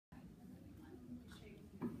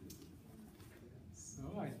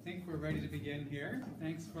we're ready to begin here.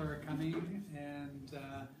 Thanks for coming, and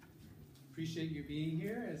appreciate you being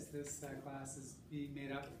here as this class is being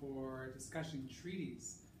made up for discussing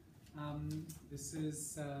treaties. This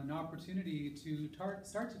is an opportunity to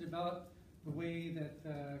start to develop the way that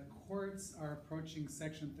courts are approaching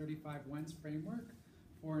Section 35(1)'s framework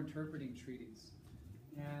for interpreting treaties.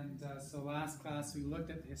 And so last class we looked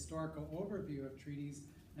at the historical overview of treaties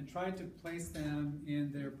and tried to place them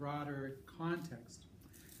in their broader context.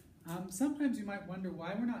 Sometimes you might wonder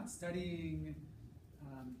why we're not studying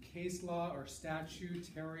case law or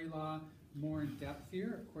statutory law more in depth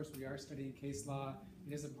here. Of course, we are studying case law.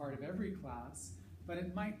 It is a part of every class, but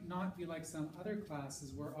it might not be like some other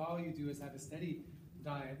classes where all you do is have a steady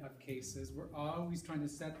diet of cases. We're always trying to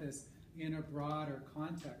set this in a broader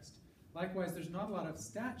context. Likewise, there's not a lot of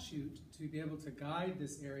statute to be able to guide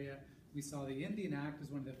this area. We saw the Indian Act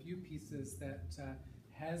as one of the few pieces that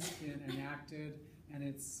has been enacted, and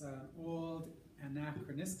it's old,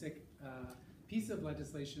 anachronistic piece of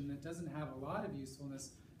legislation that doesn't have a lot of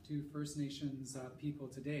usefulness to First Nations people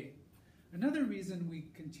today. Another reason we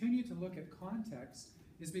continue to look at context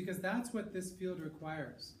is because that's what this field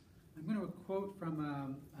requires. I'm going to quote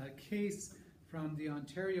from a case from the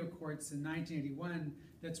Ontario courts in 1981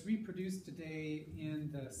 that's reproduced today in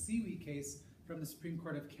the Siwi case from the Supreme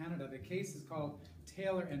Court of Canada. The case is called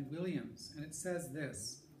Taylor and Williams, and it says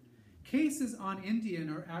this: cases on Indian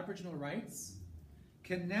or Aboriginal rights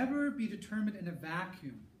can never be determined in a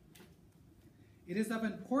vacuum. It is of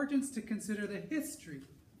importance to consider the history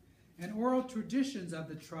and oral traditions of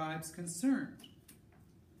the tribes concerned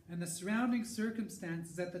and the surrounding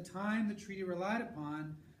circumstances at the time the treaty relied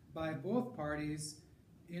upon by both parties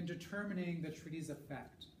in determining the treaty's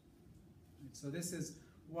effect. And so this is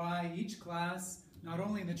why each class, not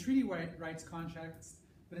only in the treaty rights context,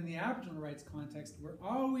 but in the Aboriginal rights context, we're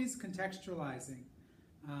always contextualizing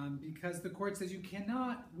because the court says you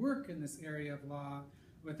cannot work in this area of law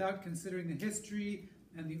without considering the history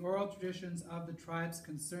and the oral traditions of the tribes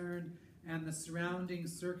concerned and the surrounding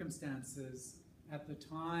circumstances at the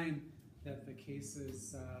time that the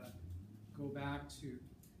cases go back to.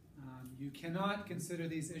 You cannot consider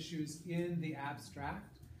these issues in the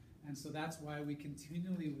abstract, and so that's why we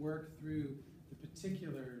continually work through the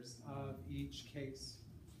particulars of each case.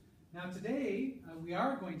 Now today, we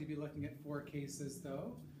are going to be looking at 4 cases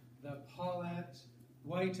though. The Paulette,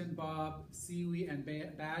 White and Bob, Siwi and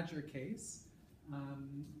Badger case.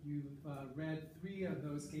 You've read 3 of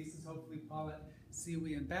those cases, hopefully Paulette,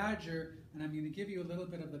 Siwi and Badger, and I'm going to give you a little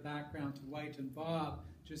bit of the background to White and Bob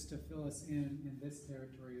just to fill us in this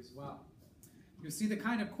territory as well. You'll see the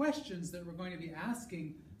kind of questions that we're going to be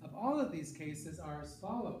asking of all of these cases are as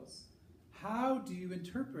follows. How do you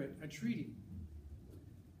interpret a treaty?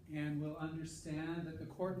 And we'll understand that the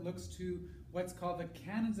court looks to what's called the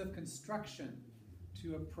Canons of Construction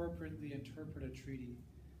to appropriately interpret a treaty.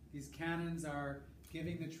 These canons are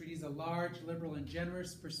giving the treaties a large, liberal, and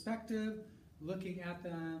generous perspective, looking at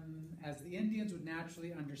them as the Indians would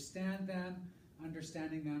naturally understand them,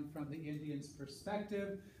 understanding them from the Indians'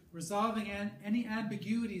 perspective, resolving any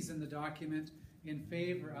ambiguities in the document in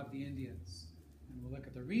favor of the Indians. And we'll look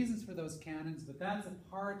at the reasons for those canons, but that's a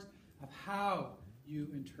part of how you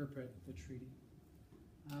interpret the treaty.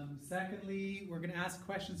 Secondly, we're going to ask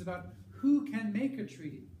questions about who can make a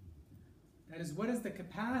treaty. That is, what is the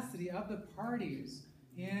capacity of the parties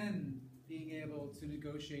in being able to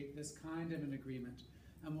negotiate this kind of an agreement?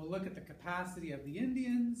 And we'll look at the capacity of the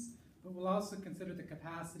Indians, but we'll also consider the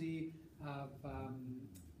capacity of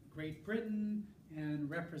Great Britain and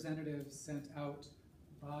representatives sent out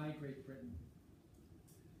by Great Britain.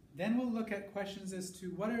 Then we'll look at questions as to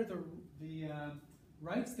what are the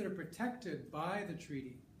rights that are protected by the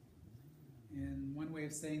treaty. And one way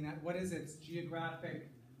of saying that, what is its geographic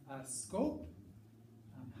scope?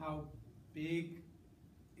 How big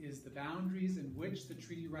is the boundaries in which the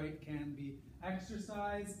treaty right can be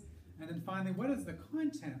exercised? And then finally, what is the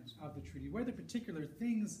content of the treaty? What are the particular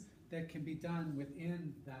things that can be done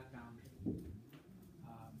within that boundary?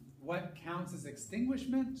 What counts as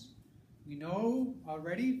extinguishment? We know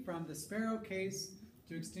already from the Sparrow case,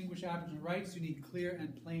 to extinguish Aboriginal rights, you need clear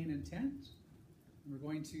and plain intent. And we're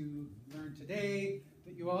going to learn today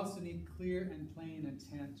that you also need clear and plain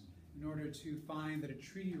intent in order to find that a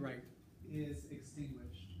treaty right is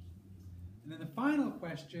extinguished. And then the final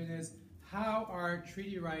question is, how are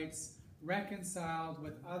treaty rights reconciled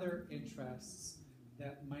with other interests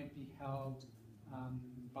that might be held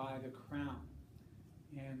by the Crown?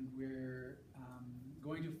 And we're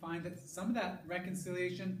going to find that some of that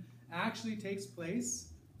reconciliation actually takes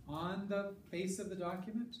place on the face of the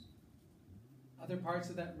document. Other parts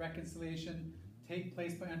of that reconciliation take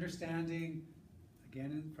place by understanding,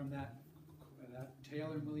 again from that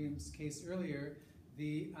Taylor and Williams case earlier,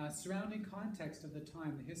 the surrounding context of the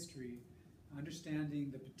time, the history,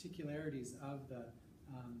 understanding the particularities of the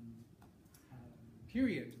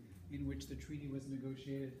period in which the treaty was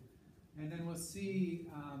negotiated. And then we'll see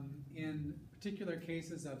in particular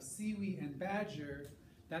cases of Siwi and Badger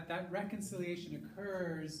that reconciliation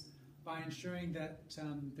occurs by ensuring that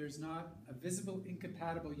there's not a visible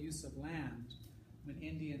incompatible use of land when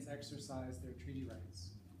Indians exercise their treaty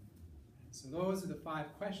rights. And so those are the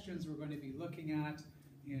 5 questions we're going to be looking at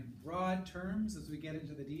in broad terms as we get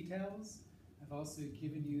into the details. I've also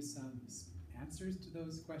given you some answers to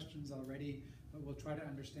those questions already, but we'll try to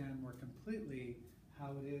understand more completely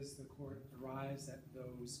how it is the court arrives at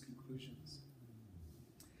those conclusions.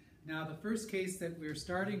 Now, the first case that we're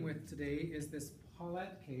starting with today is this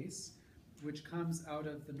Paulette case, which comes out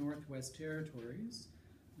of the Northwest Territories.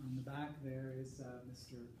 On the back there is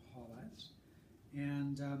Mr. Paulette.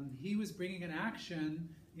 And he was bringing an action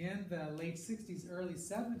in the late 60s, early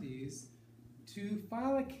 70s to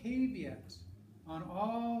file a caveat on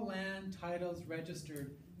all land titles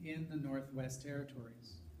registered in the Northwest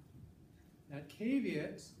Territories. That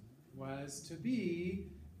caveat was to be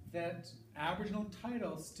that Aboriginal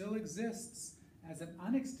title still exists as an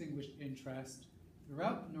unextinguished interest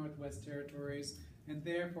throughout the Northwest Territories, and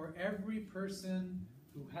therefore every person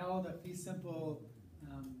who held a fee simple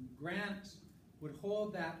grant would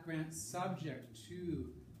hold that grant subject to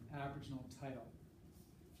Aboriginal title.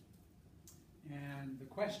 And the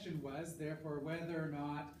question was, therefore, whether or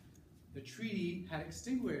not the treaty had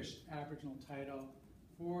extinguished Aboriginal title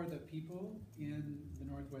for the people in the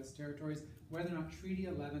Northwest Territories, whether or not Treaty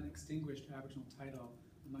 11 extinguished Aboriginal title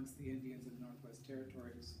amongst the Indians in the Northwest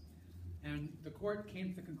Territories. And the court came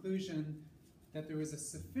to the conclusion that there was a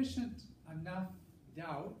sufficient enough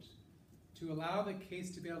doubt to allow the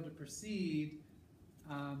case to be able to proceed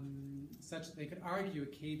such that they could argue a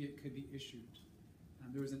caveat could be issued.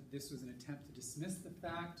 This was an attempt to dismiss the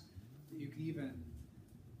fact that you could even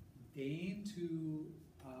deign to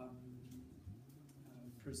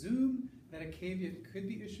presume that a caveat could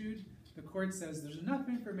be issued. The court says there's enough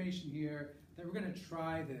information here that we're going to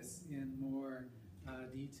try this in more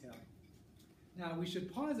detail. Now, we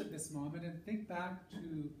should pause at this moment and think back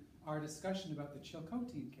to our discussion about the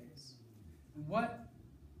Chilcotin case. And what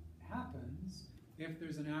happens if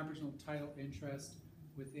there's an Aboriginal title interest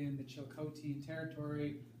within the Chilcotin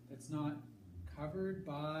territory that's not covered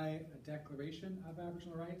by a declaration of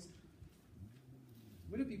Aboriginal rights?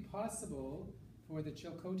 Would it be possible for the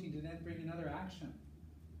Chilcotin to then bring another action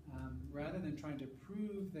rather than trying to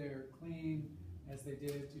prove their claim as they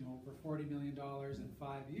did, over $40 million in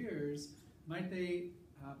 5 years? Might they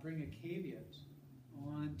bring a caveat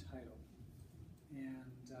on title?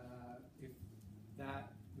 And if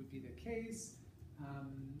that would be the case,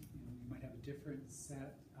 you might have a different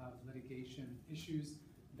set of litigation issues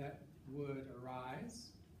that would arise.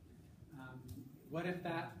 What if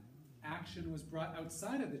that action was brought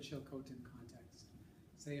outside of the Chilcotin context?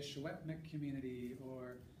 Say a Secwepemc community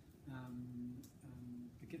or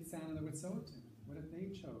the Gitxsan and the Wet'suwet'en. What if they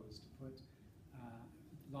chose to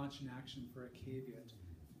launch an action for a caveat?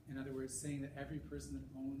 In other words, saying that every person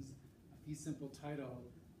that owns a fee simple title,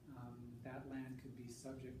 that land could be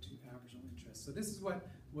subject to Aboriginal interests. So this is what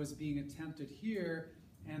was being attempted here,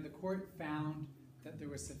 and the court found that there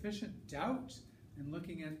was sufficient doubt in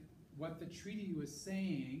looking at what the treaty was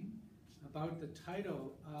saying about the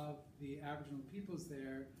title of the Aboriginal peoples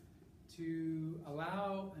there to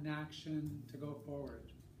allow an action to go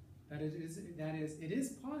forward. That is, it is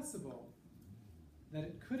possible that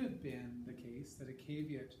it could have been the case that a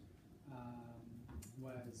caveat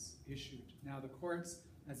was issued. Now the courts,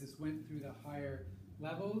 as this went through the higher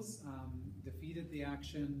levels, defeated the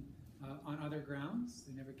action on other grounds.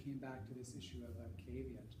 They never came back to this issue of a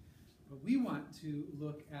caveat. But we want to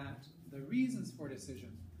look at the reasons for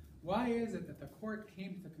decision. Why is it that the court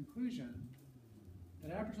came to the conclusion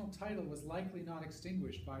that Aboriginal title was likely not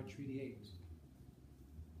extinguished by Treaty 8?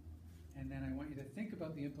 And then I want you to think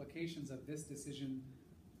about the implications of this decision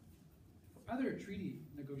for other treaty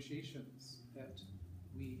negotiations that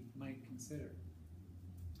we might consider.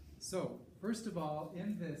 So, first of all,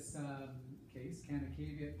 in this case, can a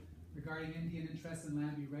caveat regarding Indian interests in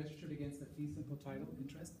land be registered against a fee simple title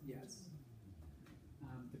interest? Yes.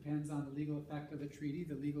 Depends on the legal effect of the treaty.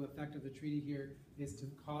 The legal effect of the treaty here is to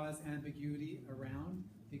cause ambiguity around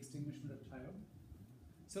the extinguishment of title.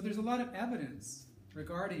 So there's a lot of evidence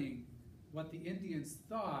regarding what the Indians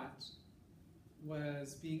thought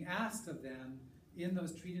was being asked of them in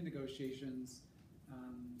those treaty negotiations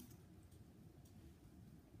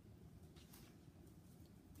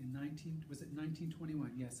was it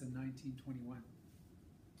 1921? Yes, in 1921.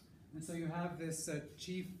 And so you have this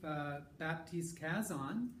Chief Baptiste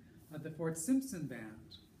Cazon of the Fort Simpson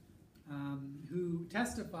Band, who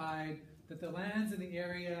testified that the lands in the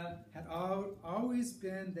area had always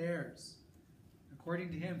been theirs.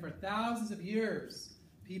 According to him, for thousands of years,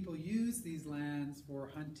 people used these lands for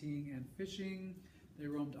hunting and fishing. They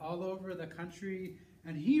roamed all over the country,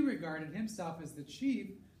 and he regarded himself as the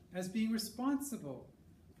chief as being responsible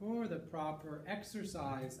for the proper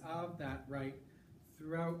exercise of that right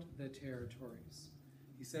throughout the territories.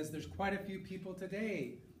 He says there's quite a few people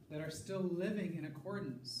today that are still living in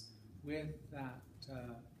accordance with that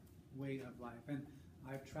way of life. And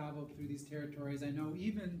I've traveled through these territories. I know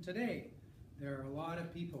even today there are a lot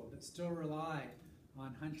of people that still rely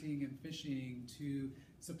on hunting and fishing to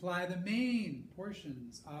supply the main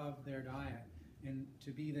portions of their diet and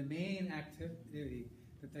to be the main activity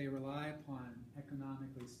that they rely upon,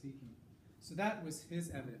 economically speaking. So that was his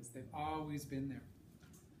evidence. They've always been there.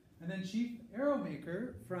 And then Chief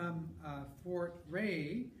Arrowmaker from Fort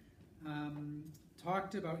Ray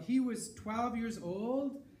talked about, he was 12 years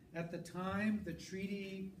old at the time the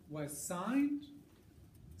treaty was signed.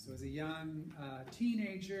 So as a young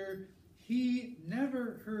teenager, he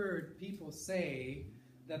never heard people say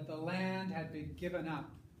that the land had been given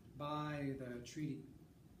up by the treaty.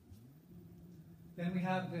 Then we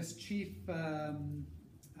have this Chief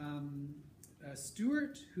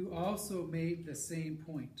Stewart, who also made the same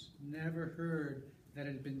point. Never heard that it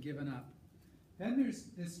had been given up. Then there's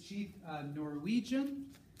this Chief Norwegian,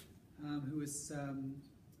 who was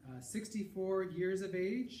 64 years of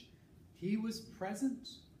age. He was present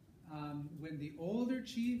when the older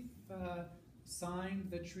chief signed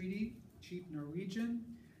the treaty, Chief Norwegian,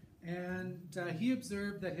 and he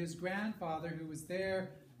observed that his grandfather, who was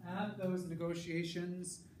there at those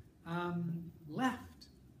negotiations, left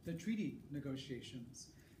the treaty negotiations.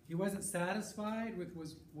 He wasn't satisfied with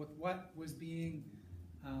what was being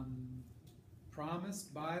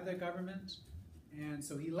promised by the government, and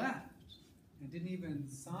so he left and didn't even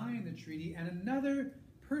sign the treaty, and another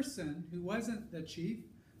person who wasn't the chief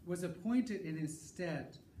was appointed in his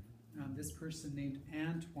stead, this person named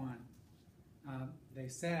Antoine. They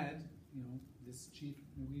said, this Chief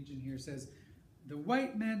Norwegian here says, the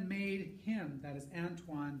white men made him, that is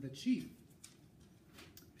Antoine, the chief.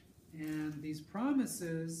 And these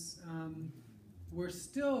promises were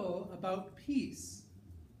still about peace,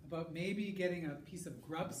 about maybe getting a piece of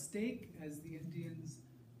grub steak, as the Indians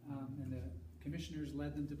and the commissioners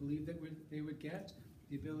led them to believe that they would get,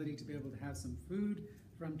 the ability to be able to have some food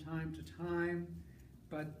from time to time.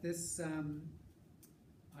 But this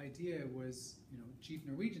idea was, Chief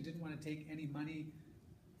Norwegian didn't want to take any money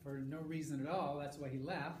for no reason at all. That's why he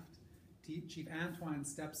left. Chief Antoine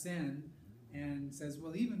steps in and says,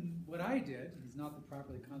 well, even what I did, he's not the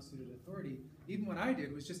properly constituted authority, even what I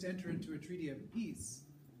did was just enter into a treaty of peace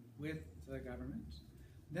with the government.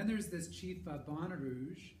 Then there's this Chief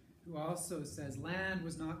Bonnerouge, who also says land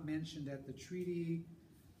was not mentioned at the treaty.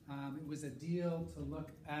 It was a deal to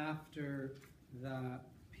look after the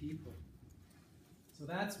people. So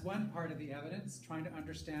that's one part of the evidence, trying to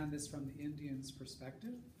understand this from the Indians'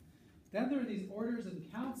 perspective. Then there are these orders in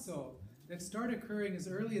council that start occurring as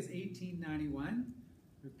early as 1891,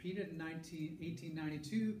 repeated in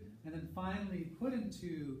 1892, and then finally put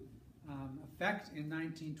into effect in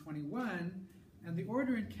 1921. And the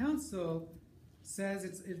order in council says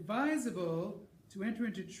it's advisable to enter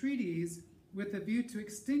into treaties with a view to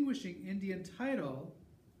extinguishing Indian title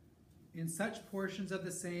in such portions of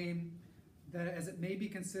the same that as it may be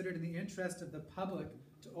considered in the interest of the public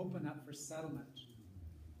to open up for settlement.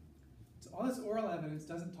 So all this oral evidence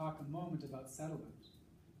doesn't talk a moment about settlement,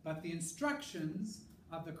 but the instructions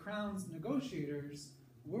of the Crown's negotiators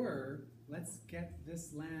were, let's get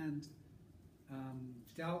this land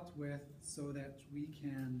dealt with so that we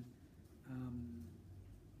can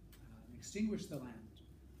extinguish the land.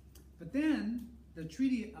 But then the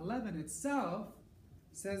Treaty 11 itself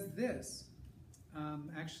says this.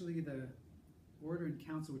 Actually, the order in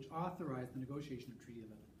council which authorized the negotiation of Treaty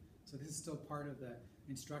 11. So this is still part of the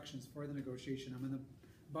instructions for the negotiation. I'm on the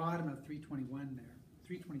bottom of 321 there.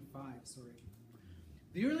 325, sorry.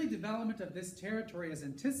 The early development of this territory is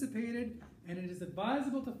anticipated, and it is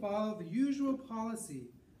advisable to follow the usual policy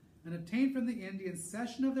and obtain from the Indians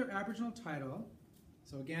cession of their Aboriginal title.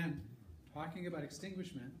 So again, talking about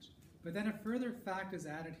extinguishment, but then a further fact is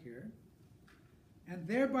added here, and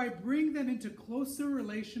thereby bring them into closer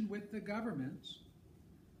relation with the government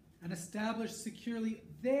and establish securely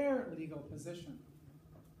their legal position.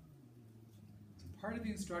 So part of the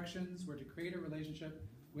instructions were to create a relationship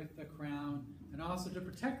with the Crown and also to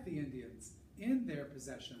protect the Indians in their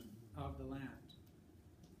possession of the land.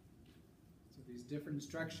 So these different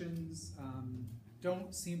instructions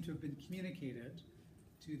don't seem to have been communicated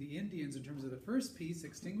to the Indians in terms of the first piece,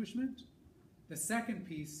 extinguishment. The second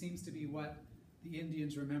piece seems to be what the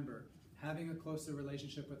Indians remember, having a closer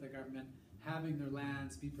relationship with the government, having their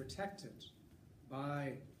lands be protected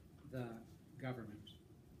by the government.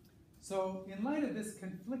 So in light of this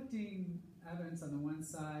conflicting evidence on the one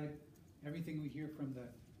side, everything we hear from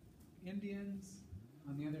the Indians,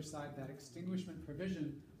 on the other side, that extinguishment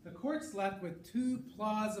provision, the court's left with two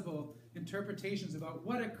plausible interpretations about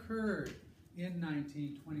what occurred in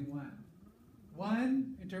 1921.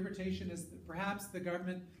 One interpretation is that perhaps the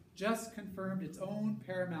government just confirmed its own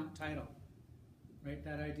paramount title, right?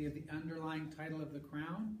 That idea of the underlying title of the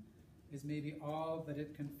crown is maybe all that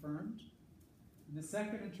it confirmed. And the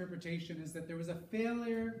second interpretation is that there was a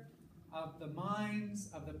failure of the minds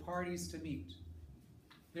of the parties to meet.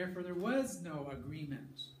 Therefore, there was no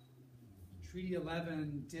agreement. Treaty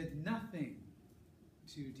 11 did nothing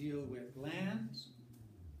to deal with land.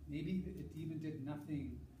 Maybe it even did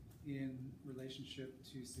nothing in relationship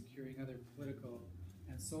to securing other political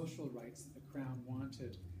and social rights that the Crown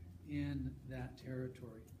wanted in that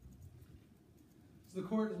territory. So the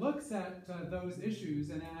court looks at those issues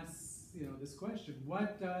and asks, this question: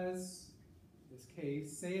 what does this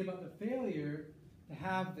case say about the failure to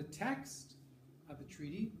have the text of the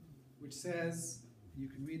treaty, which says, you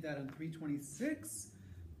can read that on 326,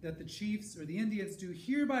 that the chiefs or the Indians do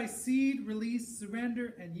hereby cede, release,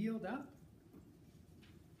 surrender, and yield up?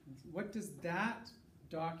 What does that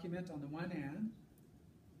document on the one hand,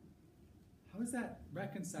 how is that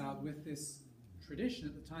reconciled with this tradition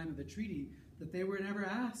at the time of the treaty that they were never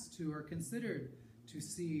asked to or considered to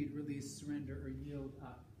cede, release, surrender, or yield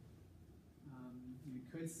up? You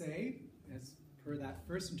could say, as per that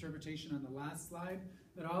first interpretation on the last slide,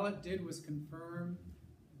 that all it did was confirm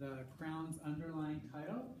the Crown's underlying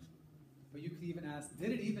title. But you could even ask,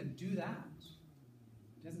 did it even do that?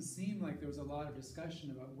 It doesn't seem like there was a lot of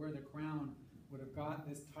discussion about where the Crown would have got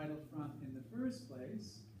this title from in the first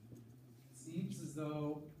place. It seems as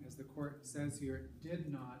though, as the court says here, it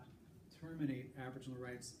did not terminate Aboriginal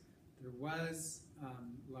rights. There was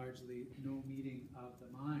largely no meeting of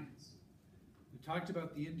the minds. We talked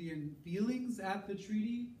about the Indian feelings at the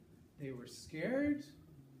treaty. They were scared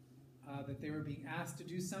that they were being asked to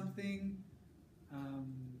do something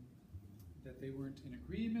that they weren't in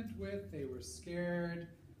agreement with. They were scared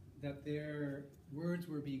that their words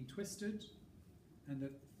were being twisted and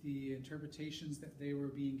that the interpretations that they were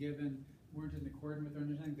being given weren't in accordance with their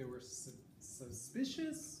understanding. They were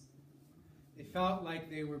suspicious. They felt like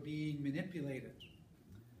they were being manipulated.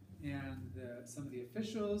 And some of the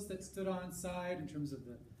officials that stood on side, in terms of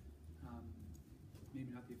the,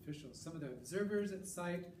 maybe not the officials, some of the observers at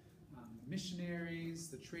site, missionaries,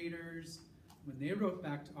 the traders, when they wrote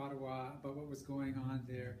back to Ottawa about what was going on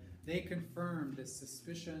there, they confirmed this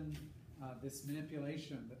suspicion, this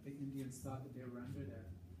manipulation that the Indians thought that they were under there.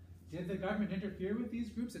 Did the government interfere with these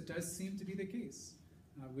groups? It does seem to be the case,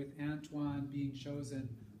 with Antoine being chosen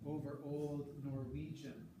over Old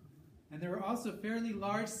Norwegian. And there were also fairly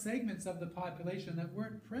large segments of the population that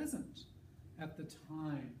weren't present at the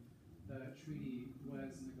time the treaty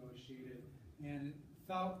was negotiated. And it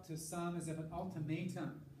felt to some as if an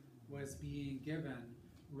ultimatum was being given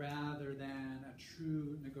rather than a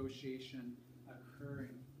true negotiation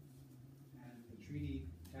occurring. And the treaty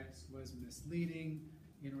text was misleading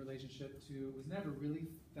in relationship to, it was never really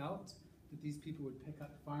felt that these people would pick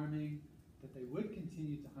up farming, that they would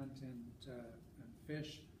continue to hunt and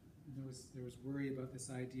fish. And there was worry about this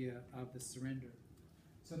idea of the surrender.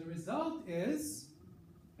 So the result is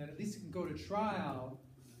that at least it can go to trial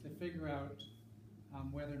to figure out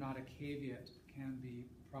whether or not a caveat can be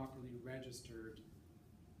properly registered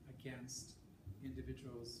against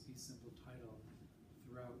individuals' fee simple title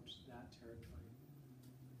throughout that territory.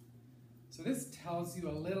 So this tells you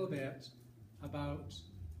a little bit about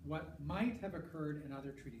what might have occurred in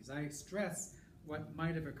other treaties. I stress what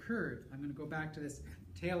might have occurred. I'm going to go back to this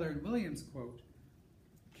Taylor and Williams quote.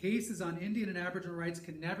 Cases on Indian and Aboriginal rights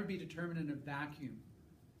can never be determined in a vacuum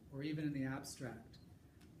or even in the abstract.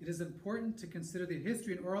 It is important to consider the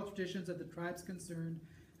history and oral traditions of the tribes concerned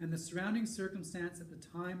and the surrounding circumstance at the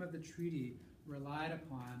time of the treaty relied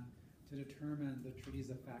upon to determine the treaty's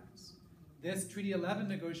effects. This Treaty 11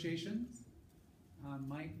 negotiations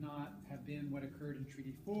might not have been what occurred in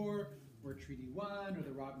Treaty 4 or Treaty 1 or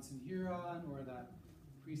the Robinson-Huron or the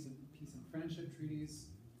Peace and Friendship treaties,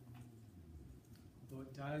 although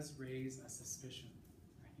it does raise a suspicion.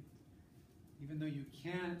 Right? Even though you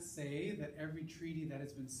can't say that every treaty that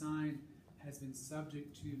has been signed has been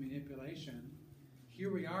subject to manipulation.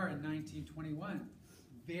 Here we are in 1921,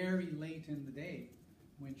 very late in the day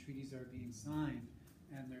when treaties are being signed,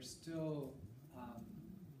 and there's still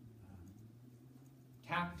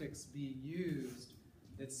tactics being used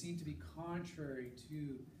that seem to be contrary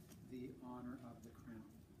to the honor of the crown.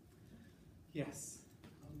 Yes?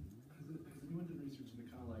 Has anyone done research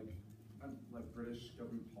into kind of like British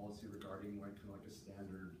government policy regarding like kind of like a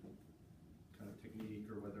standard kind of technique,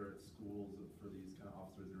 or whether it's schools for these kind of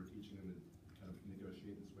officers that are teaching them to kind of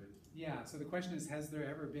negotiate this way? Yeah, so the question is, has there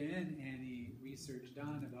ever been any research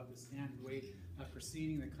done about the standard way of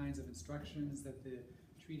proceeding, the kinds of instructions that the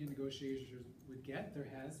treaty negotiators would get? There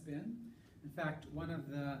has been. In fact, one of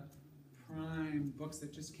the prime books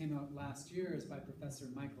that just came out last year is by Professor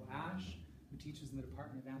Michael Ash, who teaches in the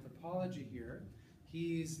Department of Anthropology here.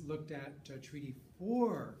 He's looked at Treaty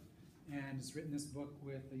 4 and has written this book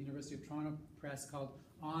with the University of Toronto Press called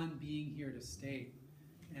On Being Here to Stay.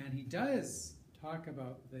 And he does talk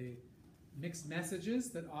about the mixed messages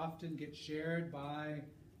that often get shared by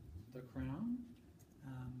the Crown,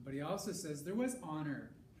 but he also says there was honor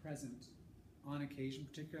present on occasion,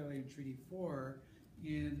 particularly in Treaty 4,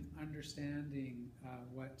 in understanding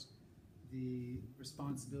what the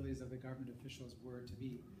responsibilities of the government officials were to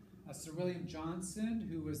be. Sir William Johnson,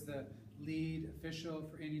 who was the lead official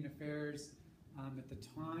for Indian Affairs at the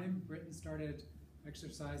time Britain started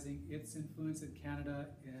exercising its influence in Canada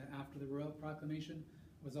after the Royal Proclamation,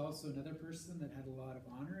 was also another person that had a lot of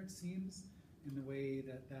honor, it seems, in the way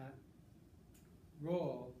that that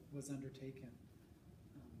role was undertaken.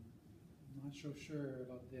 I'm not so sure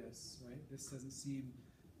about this, right? This doesn't seem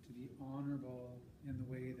to be honorable in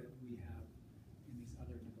the way that we have in these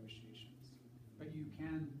other negotiations. But you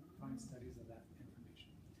can find studies of that information.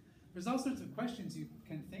 There's all sorts of questions you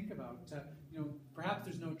can think about. Perhaps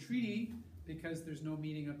there's no treaty because there's no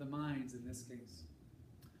meeting of the minds in this case.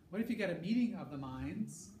 What if you get a meeting of the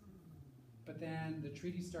minds, but then the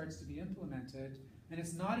treaty starts to be implemented, and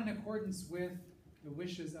it's not in accordance with the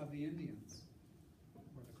wishes of the Indians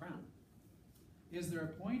or the Crown? Is there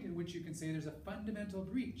a point in which you can say there's a fundamental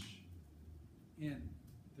breach in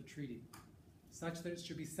the treaty, such that it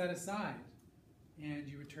should be set aside, and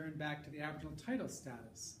you return back to the Aboriginal title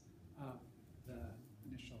status of the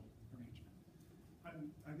initial arrangement?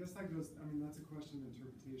 I guess that goes, that's a question of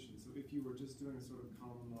interpretation. So if you were just doing a sort of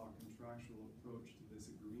common law contractual approach to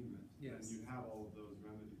this agreement, yes, then you'd have all of those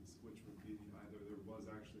remedies, which would be either there was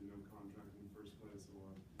actually no contract in the first place,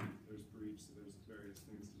 or there's breach, so there's various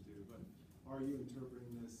things to do. But are you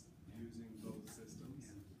interpreting this using both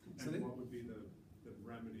systems? Yeah. And what would be the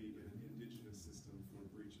remedy in an indigenous system for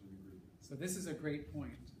breaching the agreement? So this is a great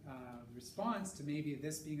point. The response to maybe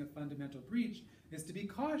this being a fundamental breach is to be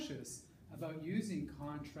cautious about using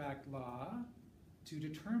contract law to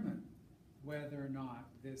determine whether or not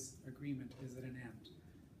this agreement is at an end.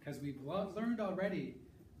 Because we've learned already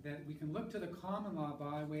that we can look to the common law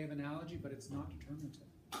by way of analogy, but it's not determinative.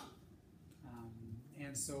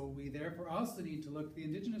 And so we therefore also need to look at the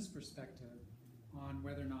indigenous perspective on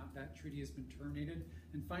whether or not that treaty has been terminated,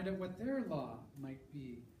 and find out what their law might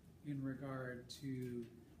be in regard to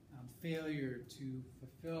failure to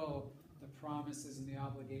fulfill the promises and the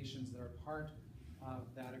obligations that are part of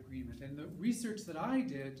that agreement. And the research that I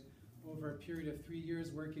did over a period of 3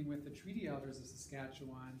 years working with the Treaty Elders of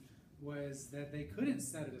Saskatchewan was that they couldn't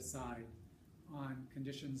set it aside on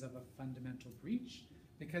conditions of a fundamental breach,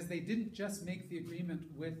 because they didn't just make the agreement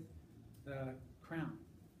with the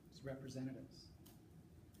Crown's representatives.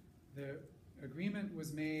 The agreement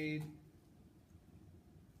was made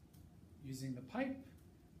using the pipe,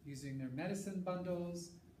 using their medicine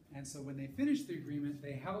bundles, and so when they finished the agreement,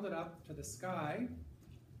 they held it up to the sky,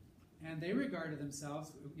 and they regarded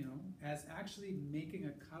themselves, as actually making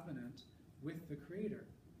a covenant with the Creator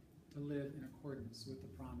to live in accordance with the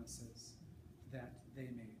promises that they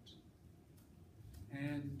made.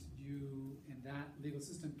 And you, in that legal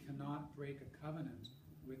system, cannot break a covenant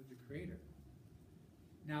with the Creator.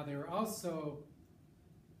 Now, they were also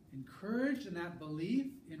encouraged in that belief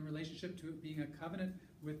in relationship to it being a covenant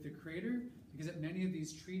with the Creator, because at many of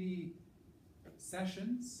these treaty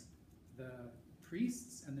sessions, the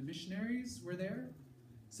priests and the missionaries were there.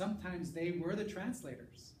 Sometimes they were the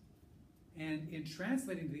translators. And in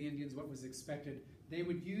translating to the Indians what was expected, they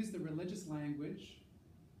would use the religious language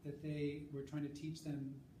that they were trying to teach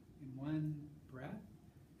them in one breath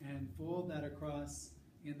and fold that across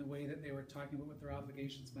in the way that they were talking about what their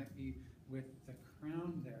obligations might be with the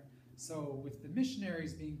Crown there. So with the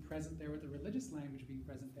missionaries being present there, with the religious language being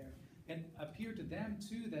present there, it appeared to them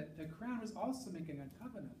too that the Crown was also making a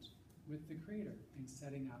covenant with the Creator in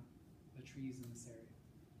setting up the treaties in this area.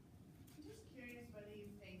 Just curious whether you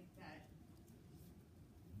think that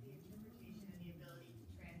the interpretation and the ability to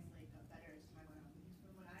translate got better as time went on. Because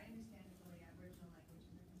from what I understand of the way Aboriginal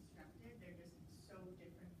languages are constructed, they're just so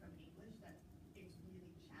different from English that it's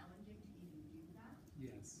really challenging to even do that.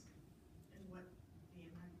 Yes, And what the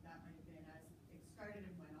impact of that might have been as it started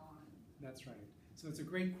and went on. that's right. So it's a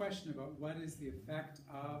great question about what is the effect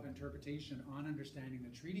of interpretation on understanding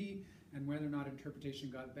the treaty and whether or not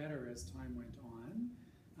interpretation got better as time went on.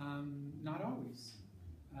 Not always.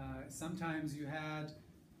 Sometimes you had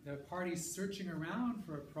the parties searching around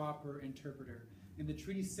for a proper interpreter. In the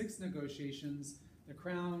Treaty 6 negotiations, the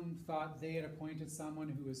Crown thought they had appointed someone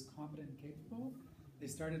who was competent and capable. They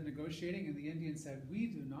started negotiating, and the Indians said, "We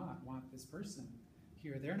do not want this person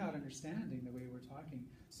here. They're not understanding the way we're talking."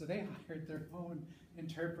 So they hired their own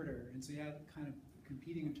interpreter. And so you had kind of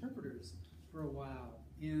competing interpreters for a while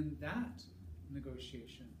in that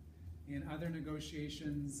negotiation. In other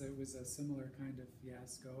negotiations, it was a similar kind of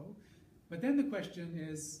fiasco. But then the question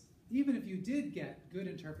is, even if you did get good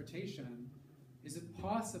interpretation, is it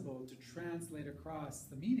possible to translate across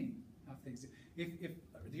the meaning of things? If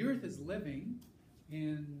the earth is living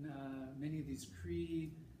in many of these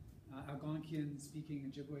Cree,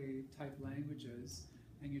 Algonquian-speaking Ojibwe type languages,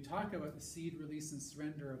 and you talk about the seed, release, and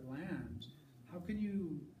surrender of land, how can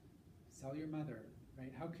you sell your mother,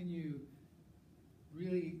 right? How can you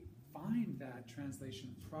really find that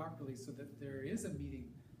translation properly so that there is a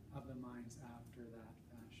meeting of the minds after that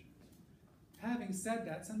fashion? Having said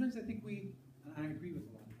that, sometimes I think and I agree with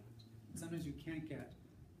a lot of that, sometimes you can't get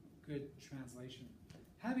good translation.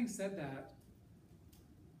 Having said that,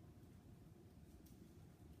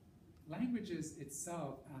 language is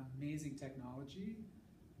itself amazing technology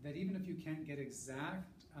that even if you can't get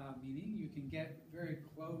exact meaning, you can get very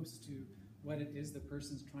close to what it is the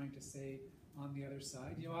person's trying to say on the other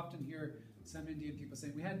side. You often hear some Indian people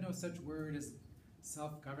saying, "We had no such word as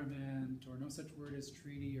self-government," or "no such word as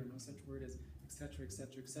treaty," or "no such word as," etc.,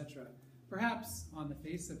 etc., etc. Perhaps on the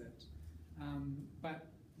face of it.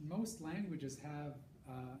 But most languages have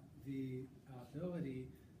the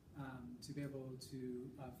ability to be able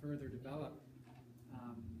to further develop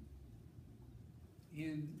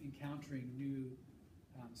in encountering new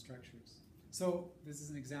structures. So this is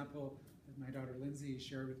an example that my daughter Lindsay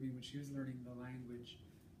shared with me when she was learning the language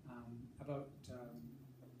about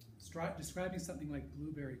describing something like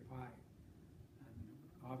blueberry pie.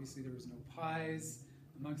 Obviously there was no pies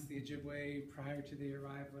amongst the Ojibwe prior to the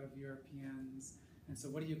arrival of Europeans. And so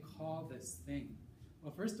what do you call this thing?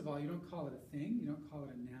 Well, first of all, you don't call it a thing, you don't call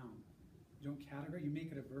it a noun. You don't categorize, you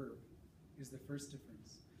make it a verb, is the first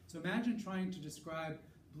difference. So imagine trying to describe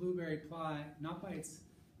blueberry pie not by its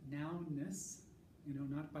nounness,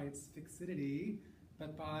 not by its fixity,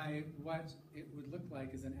 but by what it would look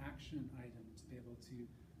like as an action item to be able to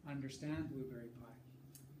understand blueberry pie.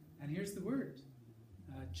 And here's the word.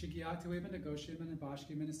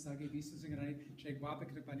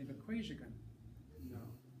 No.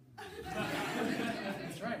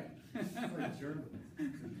 That's right. It's like German.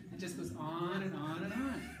 It just goes on and on and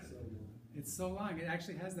on. So It's so long. It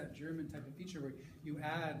actually has that German type of feature where you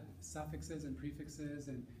add suffixes and prefixes,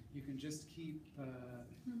 and you can just keep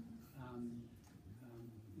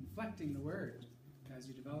inflecting the word as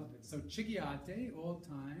you develop it. So chigiate, old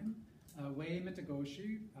time, way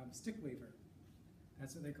metagoshi, stick waver.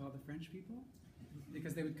 That's what they call the French people,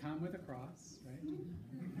 because they would come with a cross, right?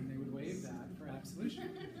 And they would wave that for absolution.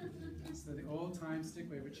 So the old time stick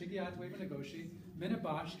waver, chigiate, way metagoshi,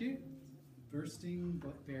 minabashke, bursting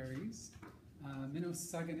berries,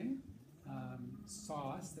 minosagane,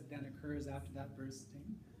 sauce that then occurs after that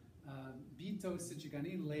bursting, bito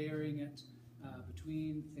sichigani, layering it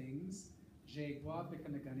between things, jegwa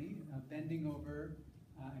bikanagani, bending over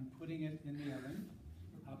and putting it in the oven,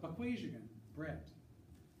 bakwejigan, bread.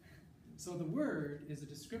 So the word is a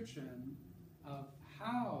description of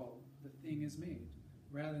how the thing is made,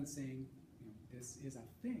 rather than saying, this is a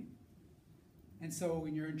thing. And so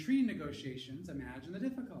when you're in treaty negotiations, imagine the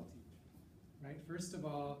difficulty, right? First of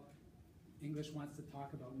all, English wants to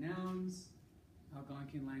talk about nouns,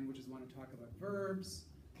 Algonquian languages want to talk about verbs,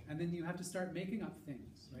 and then you have to start making up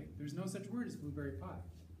things, right? There's no such word as blueberry pie,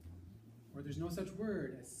 or there's no such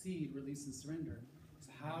word as seed, release, and surrender.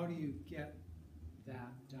 So how do you get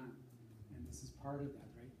that done? And this is part of that,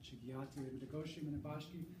 right? Chigiati, Midagoshi,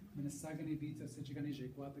 Minabashki, Minasagani, Bita, Sichigani,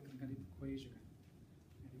 Jekwapi, Kankani, Pukwejigan.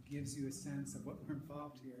 And it gives you a sense of what we're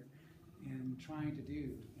involved here in trying to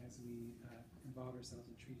do as we involve ourselves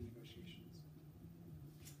in treaty negotiations.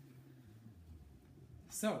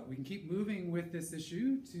 So we can keep moving with this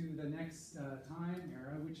issue to the next time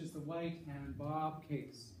era, which is the White and Bob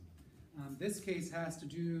case. This case has to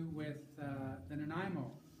do with the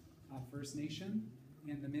Nanaimo First Nation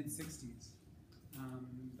in the mid-60s.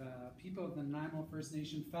 The people of the Nanaimo First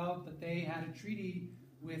Nation felt that they had a treaty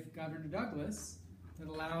with Governor Douglas that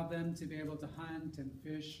allowed them to be able to hunt and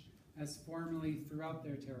fish as formerly throughout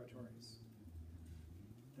their territories.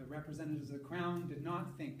 The representatives of the Crown did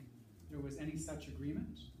not think there was any such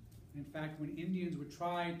agreement. In fact, when Indians would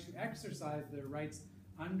try to exercise their rights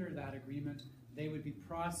under that agreement, they would be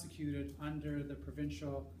prosecuted under the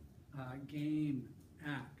Provincial Game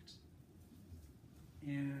Act.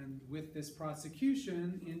 And with this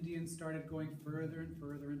prosecution, Indians started going further and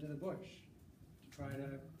further into the bush to try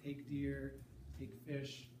to take deer, take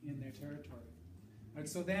fish in their territory. And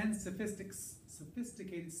so then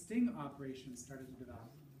sophisticated sting operations started to develop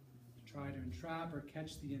to try to entrap or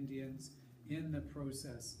catch the Indians in the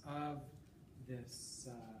process of this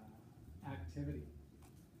activity.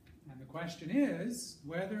 And the question is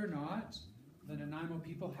whether or not the Nanaimo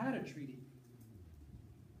people had a treaty.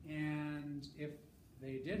 And if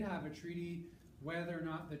they did have a treaty, whether or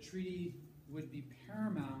not the treaty would be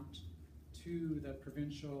paramount to the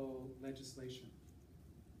provincial legislation.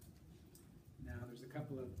 Now, there's a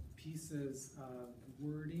couple of pieces of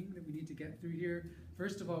wording that we need to get through here.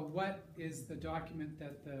 First of all, what is the document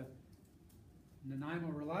that the Nanaimo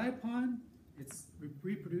rely upon? It's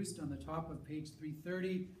reproduced on the top of page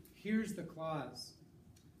 330. Here's the clause.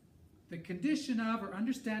 The condition of or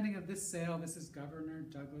understanding of this sale, this is Governor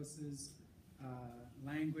Douglas's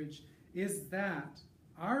language, is that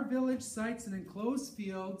our village sites and enclosed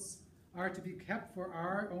fields are to be kept for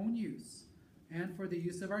our own use and for the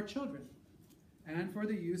use of our children and for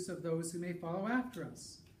the use of those who may follow after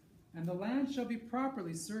us. And the land shall be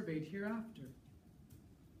properly surveyed hereafter.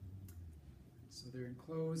 So they're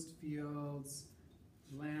enclosed fields,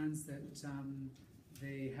 lands that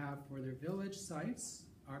they have for their village sites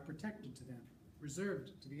are protected to them,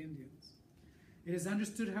 reserved to the Indians. It is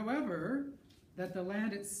understood, however, that the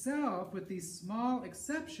land itself, with these small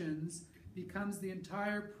exceptions, becomes the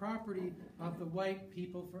entire property of the white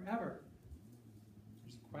people forever.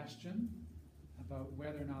 There's a question about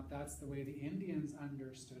whether or not that's the way the Indians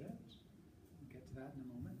understood it. We'll get to that in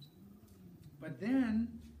a moment. But then,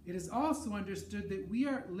 it is also understood that we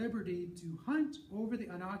are at liberty to hunt over the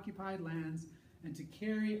unoccupied lands and to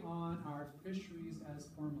carry on our fisheries as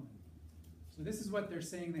formerly. So this is what they're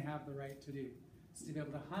saying they have the right to do, is to be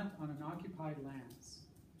able to hunt on unoccupied lands.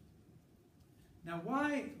 Now,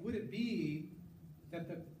 why would it be that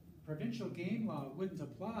the provincial game law wouldn't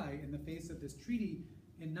apply in the face of this treaty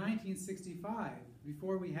in 1965,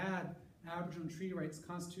 before we had Aboriginal treaty rights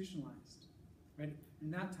constitutionalized? Right? In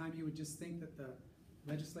that time, you would just think that the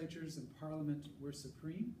legislatures and Parliament were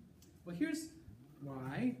supreme. Well, here's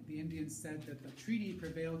why the Indians said that the treaty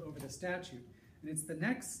prevailed over the statute. And it's the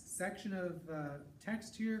next section of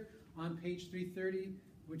text here on page 330,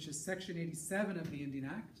 which is section 87 of the Indian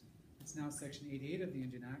Act. It's now section 88 of the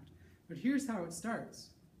Indian Act. But here's how it starts.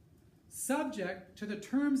 Subject to the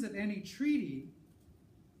terms of any treaty,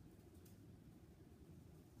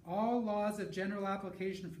 all laws of general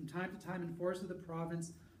application from time to time in force of the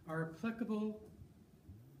province are applicable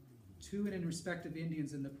to and in respect of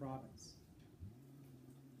Indians in the province.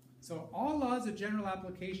 So all laws of general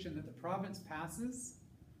application that the province passes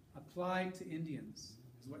apply to Indians,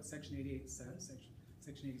 is what section 88 says,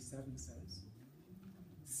 section 87 says.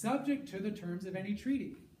 Subject to the terms of any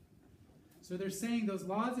treaty. So they're saying those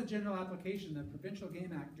laws of general application, the Provincial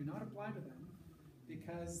Game Act, do not apply to them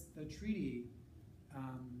because the treaty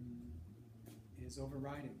is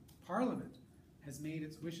overriding. Parliament has made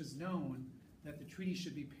its wishes known that the treaty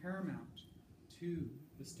should be paramount to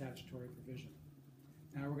the statutory provision.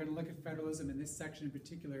 Now we're going to look at federalism in this section in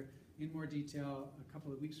particular in more detail a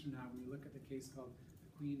couple of weeks from now when we look at the case called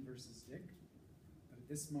the Queen versus Dick. But at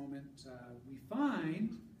this moment, we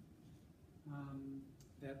find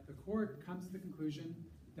that the court comes to the conclusion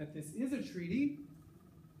that this is a treaty.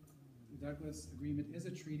 The Douglas Agreement is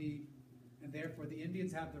a treaty, and therefore the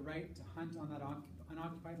Indians have the right to hunt on that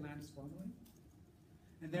unoccupied land as formerly,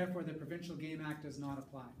 and therefore the Provincial Game Act does not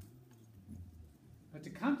apply. But to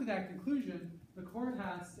come to that conclusion, the court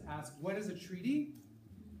has to ask, what is a treaty,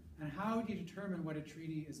 and how do you determine what a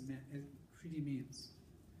treaty means?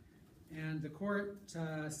 And the court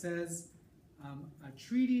says a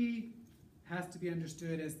treaty has to be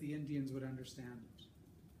understood as the Indians would understand it.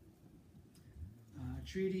 A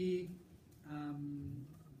treaty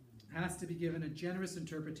has to be given a generous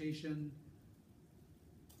interpretation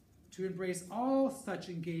to embrace all such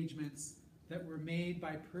engagements that were made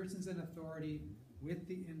by persons in authority with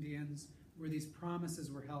the Indians where these promises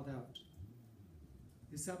were held out.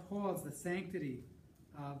 This upholds the sanctity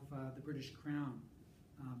of the British Crown,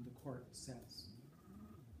 the court says.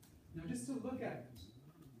 Now, just to look at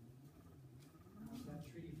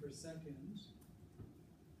that treaty for a second,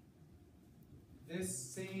 this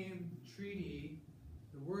same treaty,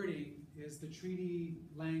 the wording is the treaty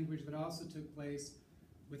language that also took place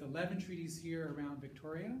with 11 treaties here around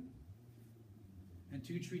Victoria and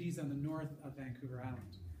 2 treaties on the north of Vancouver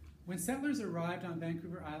Island. When settlers arrived on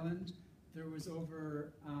Vancouver Island, there was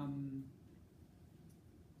over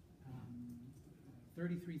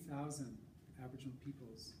 33,000 Aboriginal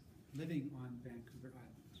peoples living on Vancouver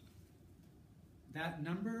Island. That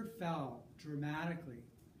number fell dramatically,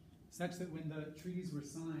 such that when the treaties were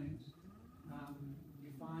signed,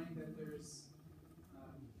 you find that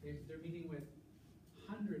they're meeting with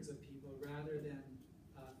hundreds of people rather than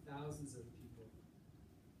thousands of people.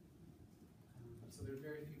 So there are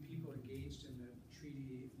very few people engaged in the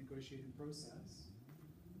treaty negotiating process.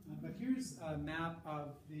 But here's a map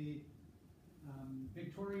of the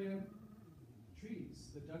Victoria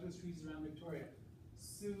treaties, the Douglas treaties around Victoria.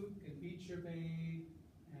 Souk and Beecher Bay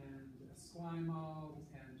and Esquimalt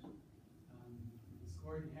and this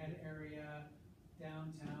Gordon Head area,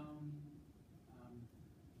 downtown,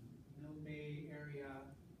 Mill Bay area,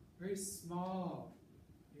 very small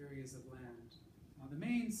areas of land. The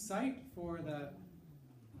main site for the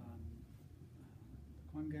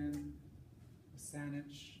Kwanghan,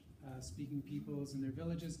 Saanich speaking peoples and their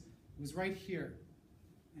villages was right here,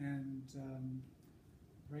 and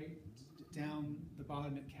right down the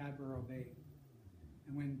bottom at Cadborough Bay.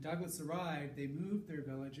 And when Douglas arrived, they moved their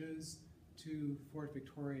villages to Fort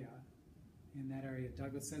Victoria in that area.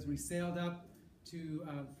 Douglas says when he sailed up to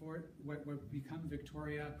Fort, what would become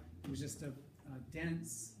Victoria, it was just a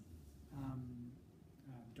dense,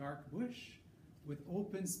 dark bush with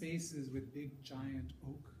open spaces with big giant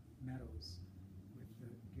oak meadows with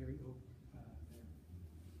the Gary Oak there.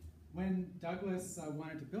 When Douglas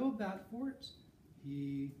wanted to build that fort,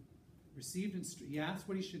 he he asked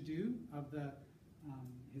what he should do of the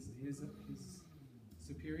his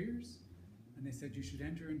superiors, and they said you should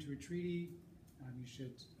enter into a treaty, you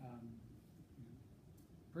should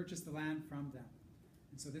purchase the land from them.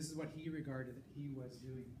 And so this is what he regarded that he was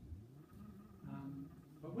doing.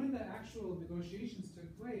 But when the actual negotiations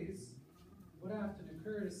took place, what often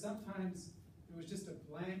occurred is sometimes it was just a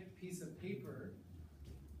blank piece of paper,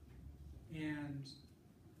 and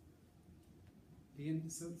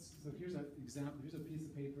so here's an example. Here's a piece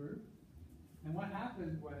of paper, and what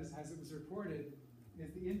happened was, as it was reported,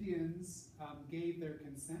 is the Indians gave their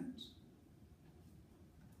consent.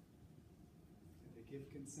 Did they give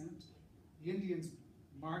consent? The Indians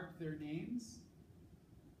marked their names.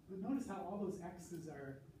 But notice how all those X's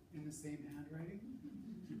are in the same handwriting?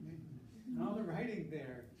 And all the writing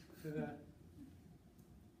there to the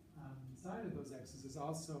side of those X's is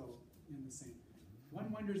also in the same.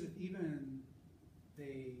 One wonders if even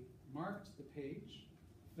they marked the page.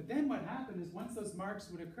 But then what happened is once those marks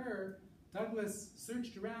would occur, Douglas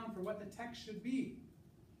searched around for what the text should be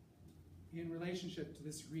in relationship to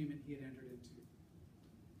this agreement he had entered into.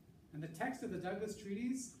 And the text of the Douglas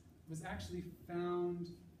treaties was actually found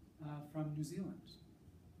from New Zealand.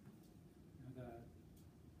 The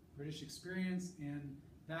British experience in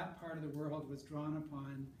that part of the world was drawn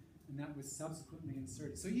upon, and that was subsequently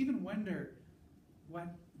inserted. So you even wonder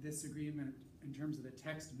what this agreement in terms of the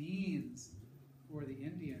text means for the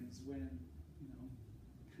Indians when,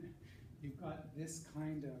 you've got this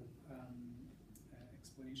kind of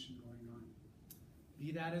explanation going on.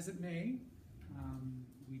 Be that as it may,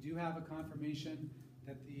 we do have a confirmation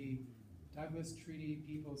that the Douglas Treaty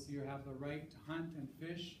peoples here have the right to hunt and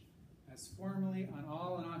fish as formerly on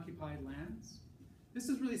all unoccupied lands. This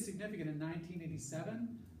is really significant. In 1987,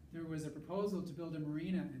 there was a proposal to build a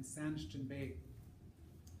marina in Saanich Bay.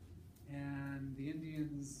 And the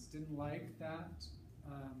Indians didn't like that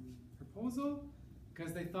proposal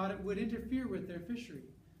because they thought it would interfere with their fishery.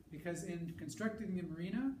 Because in constructing the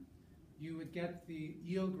marina, you would get the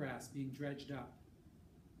eelgrass being dredged up.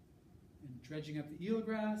 And dredging up the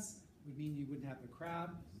eelgrass would mean you wouldn't have the crab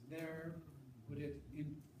there. Would it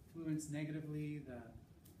influence negatively the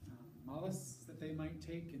mollusks that they might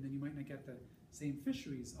take? And then you might not get the same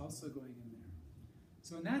fisheries also going in there.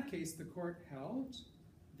 So in that case, the court held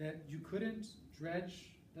that you couldn't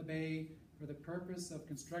dredge the bay for the purpose of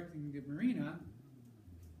constructing the marina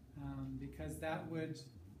because that would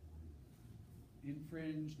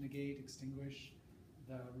infringe, negate, extinguish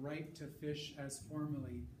the right to fish as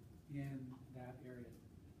formerly in that area.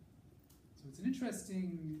 So it's an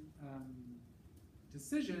interesting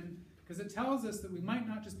decision because it tells us that we might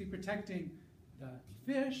not just be protecting the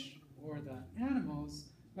fish or the animals,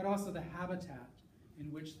 but also the habitat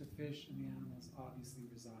in which the fish and the animals obviously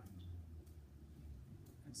reside.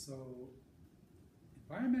 And so,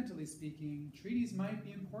 environmentally speaking, treaties might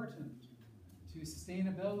be important to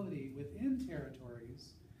sustainability within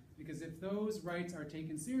territories, because if those rights are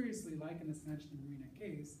taken seriously, like in the Sanctuary Marina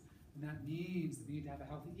case, then that means that we need to have a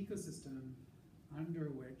healthy ecosystem under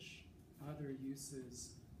which other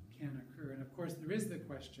uses can occur. And of course, there is the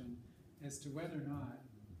question as to whether or not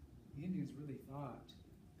the Indians really thought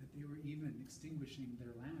that they were even extinguishing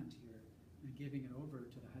their land here and giving it over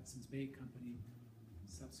to the Hudson's Bay Company,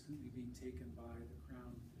 subsequently being taken by the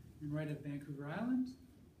Crown. And right at Vancouver Island,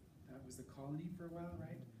 that was the colony for a while,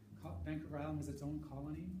 right? Vancouver Island was its own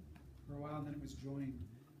colony for a while, and then it was joined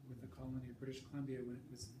with the colony of British Columbia when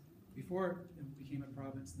it was, before it became a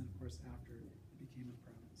province, and then of course after it became a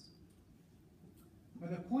province. But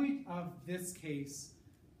the point of this case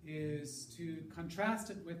is to contrast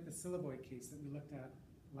it with the Syllaboy case that we looked at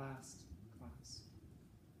last class.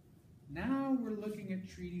 Now we're looking at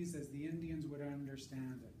treaties as the Indians would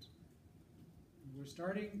understand it. We're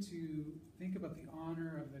starting to think about the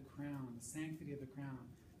honor of the crown, the sanctity of the crown,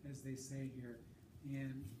 as they say here,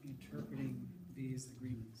 in interpreting these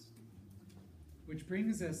agreements. Which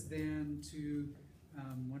brings us then to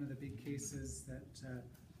one of the big cases that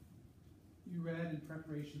you read in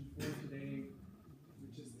preparation for today,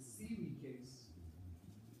 which is the Seaweed case.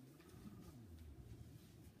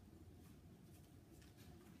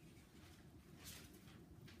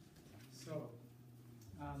 So,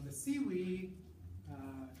 the Seaweed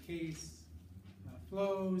case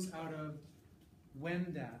flows out of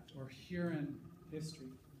Wendat, or Huron history.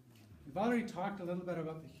 We've already talked a little bit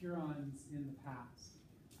about the Hurons in the past.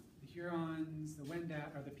 The Hurons, the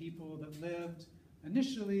Wendat, are the people that lived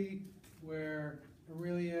initially where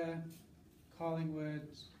Aurelia, Collingwood,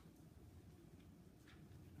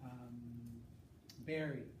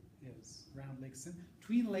 Barrie is, around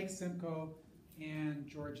between Lake Simcoe and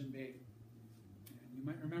Georgian Bay. And you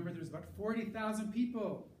might remember there's about 40,000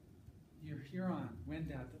 people, your Huron,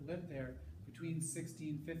 Wendat, that lived there between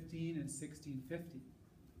 1615 and 1650.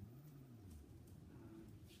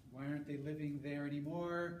 Why aren't they living there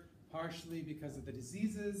anymore? Partially because of the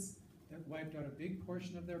diseases that wiped out a big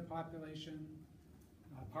portion of their population,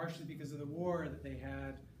 partially because of the war that they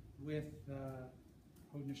had with the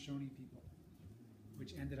Haudenosaunee people,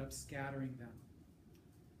 which ended up scattering them.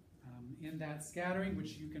 In that scattering,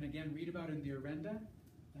 which you can again read about in the Orenda,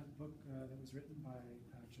 that book that was written by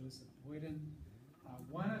Joseph Boyden,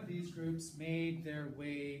 one of these groups made their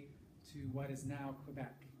way to what is now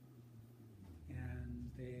Quebec. And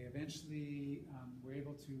they eventually were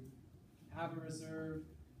able to have a reserve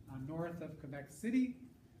north of Quebec City.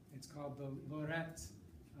 It's called the Lorette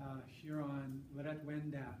Huron, Lorette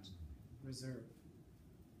Wendat Reserve.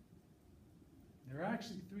 There are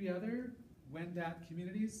actually 3 other Wendat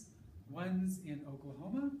communities. One's in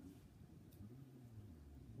Oklahoma,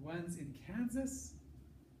 one's in Kansas,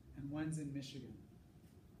 and one's in Michigan.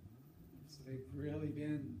 So they've really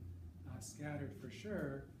been scattered for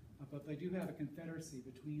sure, but they do have a confederacy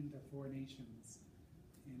between the 4 nations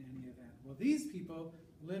in any event. Well, these people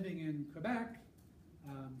living in Quebec,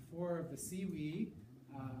 4 of the Seaweed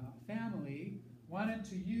family, wanted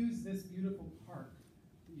to use this beautiful park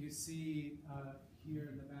that you see here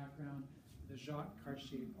in the background, the Jacques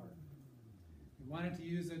Cartier Park. They wanted to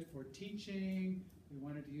use it for teaching, they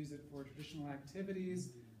wanted to use it for traditional activities,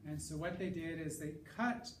 and so what they did is they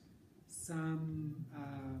cut some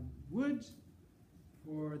wood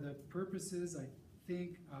for the purposes, I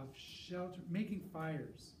think, of shelter, making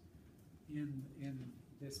fires in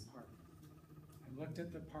this park. I looked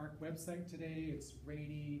at the park website today. It's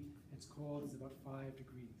rainy, it's cold, it's about 5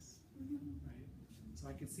 degrees, right? So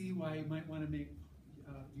I can see why you might want to make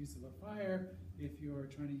use of a fire if you're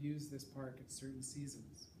trying to use this park at certain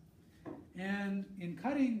seasons. And in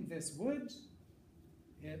cutting this wood,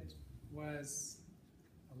 it was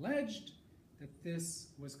alleged that this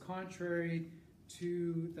was contrary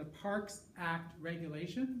to the Parks Act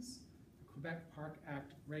regulations, the Quebec Park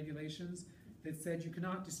Act regulations, that said you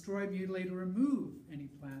cannot destroy, mutilate, or remove any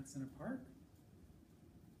plants in a park,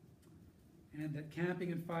 and that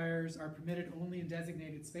camping and fires are permitted only in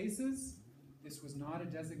designated spaces. This was not a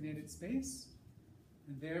designated space,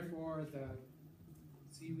 and therefore the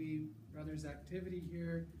Seaweed Brothers activity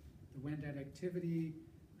here, the Wendat activity,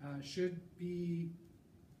 should be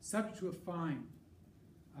subject to a fine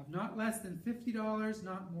of not less than $50,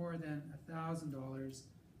 not more than $1,000.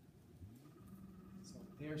 So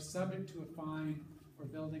they're subject to a fine for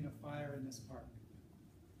building a fire in this park.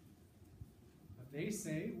 But they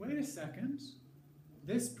say, wait a second,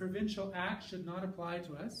 this provincial act should not apply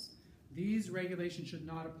to us. These regulations should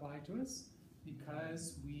not apply to us.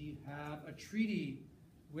 because we have a treaty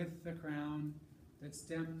with the Crown that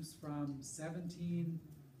stems from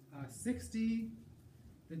 1760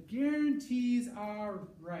 that guarantees our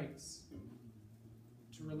rights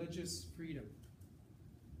to religious freedom.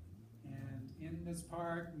 And in this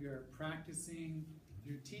park, we are practicing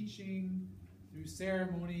through teaching, through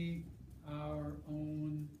ceremony, our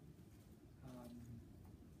own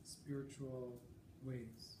spiritual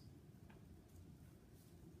ways.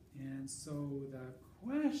 And so the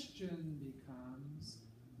question becomes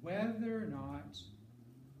whether or not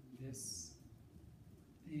this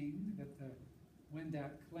thing that the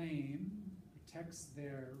Wendat claim protects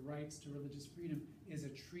their rights to religious freedom is a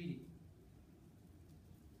treaty.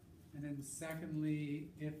 And then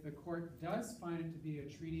secondly, if the court does find it to be a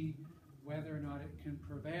treaty, whether or not it can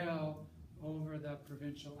prevail over the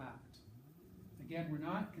provincial act. Again, we're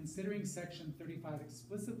not considering Section 35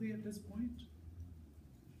 explicitly at this point,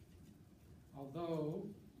 although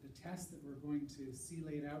the test that we're going to see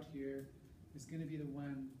laid out here is going to be the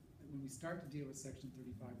one that when we start to deal with Section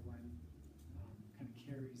 35.1 kind of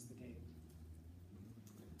carries the day.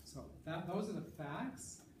 So those are the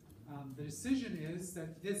facts. The decision is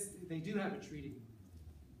that they do have a treaty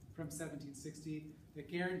from 1760 that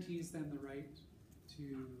guarantees them the right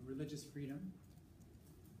to religious freedom,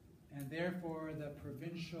 and therefore the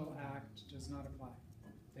provincial act does not apply.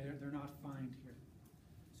 They're not fined here.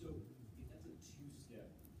 So if that's a two-step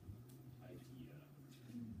idea,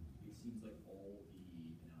 it seems like all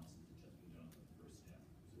the analysis has just been done on the first step.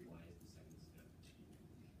 So why is the second step to be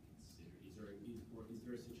considered? Is there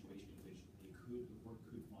a situation in which the court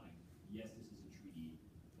could find, yes, this is a treaty,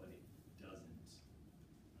 but it doesn't,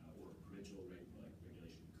 or a provincial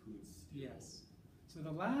regulation could still? Yes. So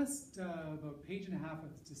the last about page and a half of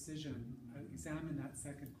the decision examined that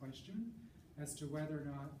second question as to whether or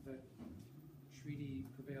not the treaty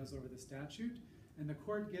prevails over the statute. And the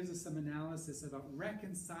court gives us some analysis about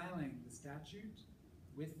reconciling the statute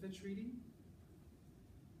with the treaty.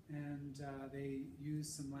 And they use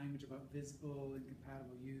some language about visible and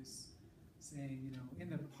compatible use, saying, in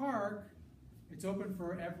the park, it's open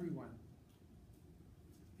for everyone.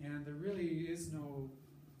 And there really is no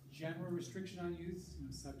general restriction on use,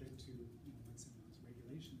 subject to what's in those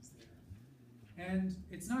regulations there. And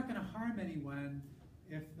it's not going to harm anyone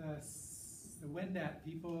if the Wendat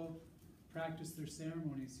people practice their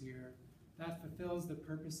ceremonies here. That fulfills the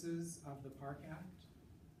purposes of the Park Act.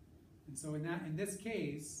 And so in this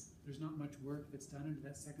case, there's not much work that's done into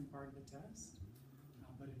that second part of the test.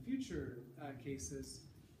 But in future cases,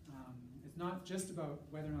 it's not just about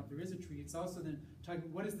whether or not there is a treaty, it's also then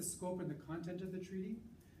talking what is the scope and the content of the treaty.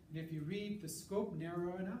 And if you read the scope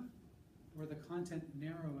narrow enough, or the content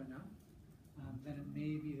narrow enough, then it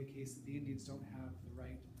may be the case that the Indians don't have the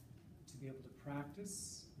right to be able to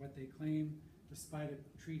practice what they claim, despite a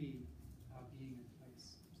treaty being in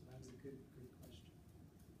place. So that was a good question.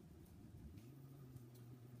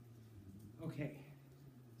 Okay,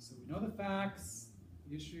 so we know the facts,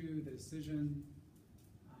 the issue, the decision.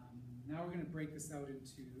 Now we're going to break this out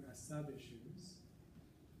into sub-issues.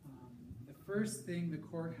 The first thing the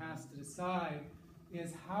court has to decide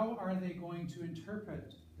is how are they going to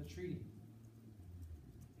interpret the treaty?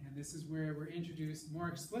 And this is where we're introduced more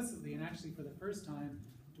explicitly, and actually for the first time,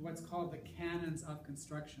 to what's called the Canons of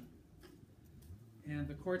Construction. And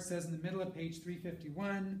the court says in the middle of page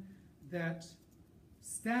 351 that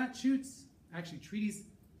statutes, actually treaties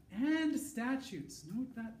and statutes,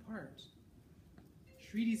 note that part,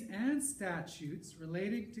 treaties and statutes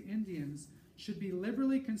relating to Indians should be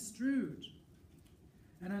liberally construed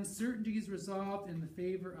and uncertainties resolved in the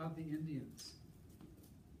favor of the Indians.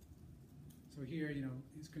 So here,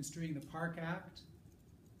 he's construing the Park Act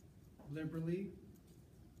liberally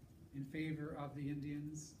in favor of the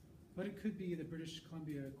Indians, but it could be the British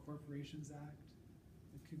Columbia Corporations Act,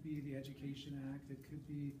 it could be the Education Act, it could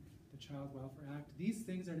be the Child Welfare Act. These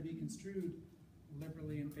things are to be construed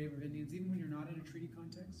liberally in favor of Indians, even when you're not in a treaty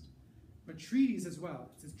context. But treaties as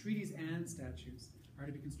well, it says treaties and statutes are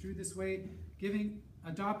to be construed this way,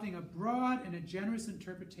 adopting a broad and a generous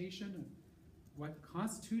interpretation of what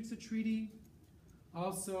constitutes a treaty,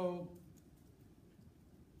 also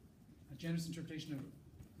a generous interpretation of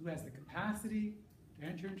who has the capacity to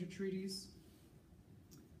enter into treaties.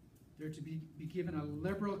 They're to be given a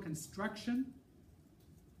liberal construction.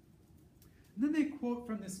 And then they quote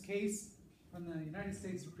from this case from the United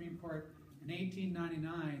States Supreme Court in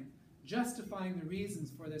 1899, justifying the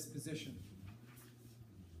reasons for this position.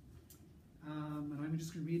 And I'm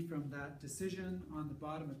just going to read from that decision on the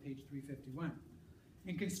bottom of page 351.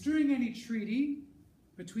 In construing any treaty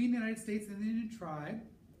between the United States and the Indian tribe,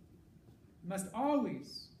 must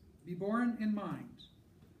always be borne in mind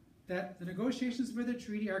that the negotiations for the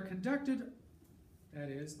treaty are conducted, that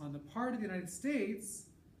is, on the part of the United States,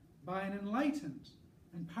 by an enlightened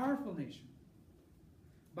and powerful nation,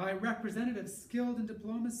 by representatives skilled in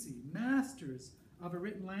diplomacy, masters of a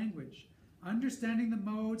written language, understanding the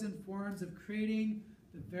modes and forms of creating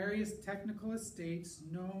the various technical estates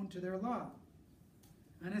known to their law,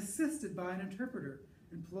 and assisted by an interpreter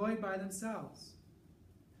employed by themselves,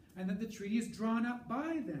 and that the treaty is drawn up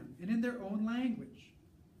by them and in their own language.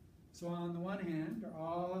 So on the one hand are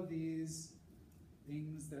all of these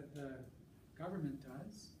things that the government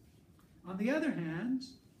does. On the other hand,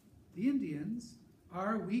 the Indians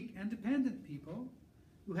are weak and dependent people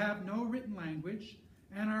who have no written language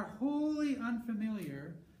and are wholly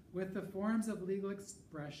unfamiliar with the forms of legal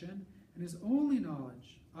expression, and whose only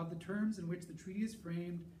knowledge of the terms in which the treaty is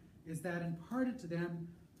framed is that imparted to them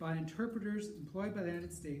by interpreters employed by the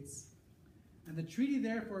United States. And the treaty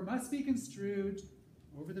therefore must be construed,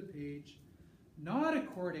 over the page, not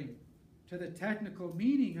according to the technical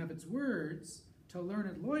meaning of its words to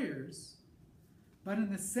learned lawyers, but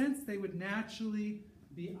in the sense they would naturally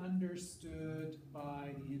be understood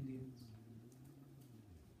by the Indians.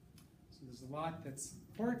 So there's a lot that's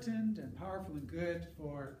important and powerful and good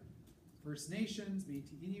for First Nations,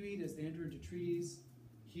 Métis Inuit, as they enter into treaties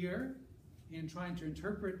here in trying to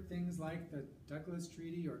interpret things like the Douglas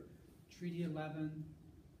Treaty or Treaty 11,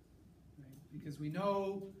 right? Because we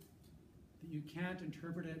know that you can't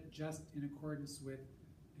interpret it just in accordance with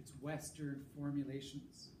its Western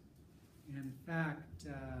formulations. And in fact,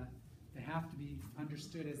 they have to be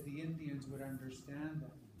understood as the Indians would understand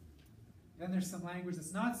them. Then there's some language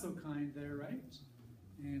that's not so kind there, right?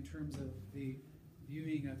 In terms of the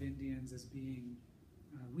viewing of Indians as being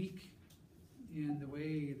weak in the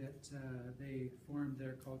way that they formed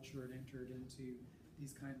their culture and entered into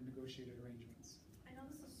these kind of negotiated arrangements. I know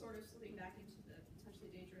this is sort of slipping back into the potentially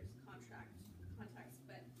dangerous contract context,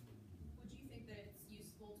 but would you think that it's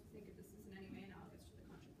useful to think of this as in any way analogous to the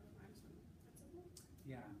contract referendum principle?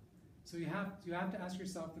 Yeah. So you have to ask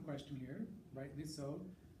yourself the question here, rightly so,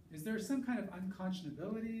 is there some kind of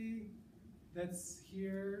unconscionability that's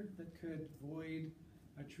here that could void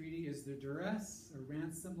a treaty? Is there duress or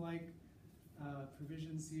ransom-like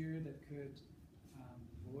provisions here that could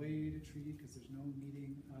void a treaty because there's no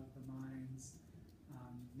meeting of the minds?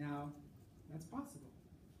 Now, that's possible.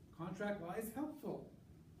 Contract law is helpful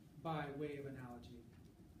by way of analogy.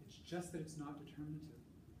 It's just that it's not determinative.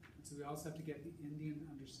 And so we also have to get the Indian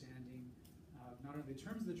understanding of not only the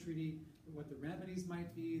terms of the treaty, but what the remedies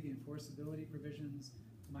might be, the enforceability provisions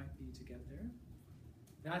might be to get there.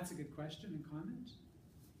 That's a good question and comment.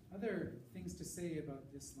 Other things to say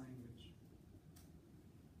about this language.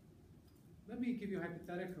 Let me give you a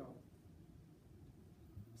hypothetical.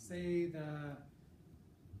 Say the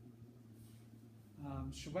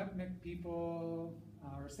Shwepmik people,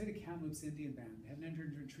 or say the Kamloops Indian Band. They haven't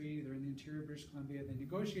entered into a treaty, they're in the interior of British Columbia, they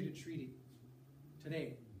negotiate a treaty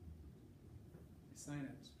today. They sign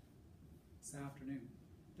it this afternoon.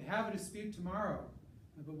 They have a dispute tomorrow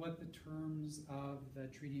about what the terms of the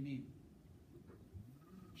treaty mean.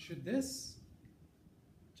 Should this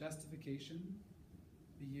justification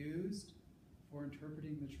be used for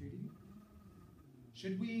interpreting the treaty?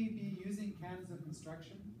 Should we be using Canons of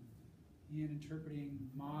Construction in interpreting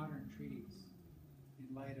modern treaties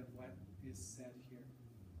in light of what is said here?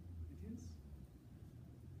 It is.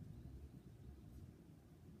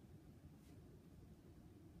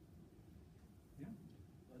 Yeah?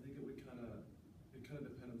 I think it would kind of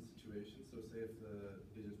depend on the situation. So say if the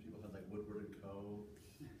indigenous people had like Woodward and Co.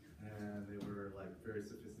 and they were like very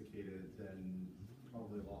sophisticated, then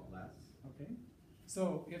probably a lot less. Okay.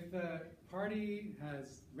 So if the party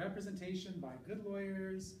has representation by good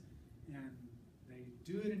lawyers and they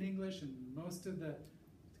do it in English, and most of the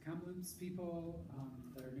Kamloops people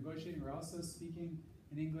that are negotiating are also speaking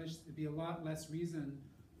in English, there'd be a lot less reason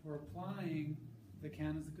for applying the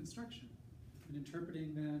Canons of Construction and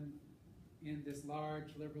interpreting them in this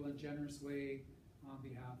large, liberal, and generous way on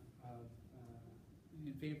behalf of,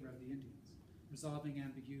 in favor of the Indians, resolving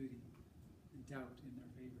ambiguity and doubt in their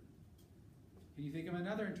favor. Can you think of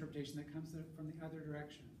another interpretation that comes from the other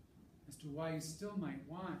direction as to why you still might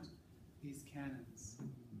want these canons?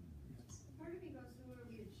 Yes. Part of me goes, who are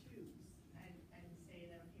we to choose? And say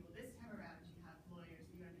that, okay, well, this time around you have lawyers,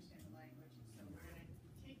 you understand the language, and so we're going to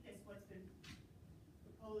take this, what's been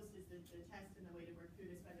proposed as the test and the way to work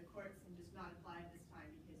through this by the courts, and just not apply it this time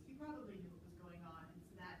because you probably knew what was going on. And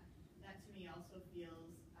so that to me also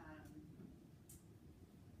feels,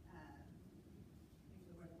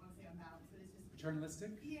 the word I want to say unbalanced, but it's just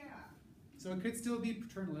Paternalistic? yeah. So it could still be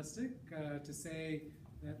paternalistic to say,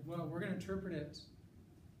 that, well, we're gonna interpret it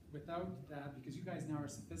without that, because you guys now are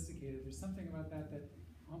sophisticated. There's something about that that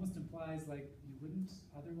almost implies like you wouldn't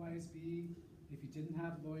otherwise be if you didn't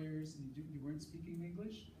have lawyers and you weren't speaking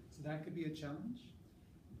English. So that could be a challenge.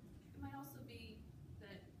 It might also be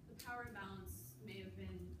that the power imbalance may have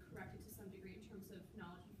been corrected to some degree in terms of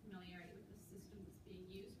knowledge and familiarity with the system that's being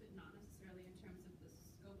used, but not necessarily in terms of the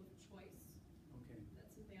scope of choice Okay.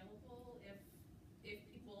 that's available. If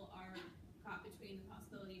people are caught between the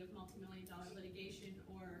possibility of multi-million-dollar litigation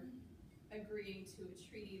or agreeing to a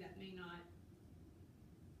treaty that may not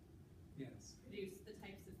Yes. produce the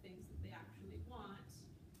types of things that they actually want,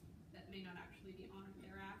 that may not actually be honored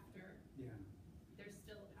thereafter, Yeah. there's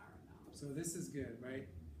still a power imbalance. So this is good, right?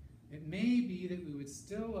 It may be that we would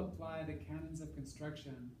still apply the canons of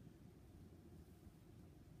construction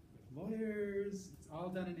with lawyers. It's all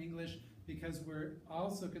done in English because we're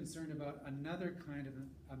also concerned about another kind of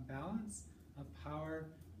imbalance of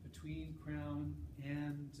power between Crown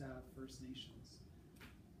and First Nations.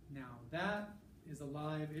 Now, that is a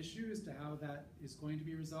live issue as to how that is going to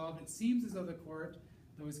be resolved. It seems as though the court,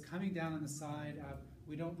 though, is coming down on the side of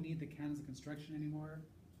we don't need the canons of construction anymore.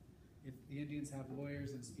 If the Indians have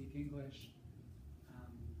lawyers and speak English,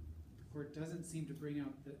 the court doesn't seem to bring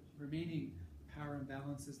out the remaining power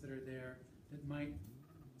imbalances that are there that might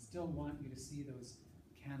still want you to see those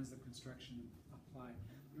canons of construction applied.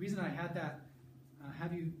 The reason I had that,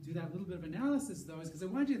 have you do that little bit of analysis though, is because I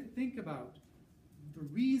wanted you to think about the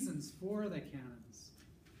reasons for the canons.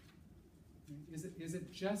 Is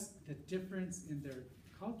it just the difference in their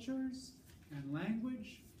cultures and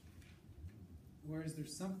language? Or is there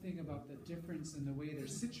something about the difference in the way they're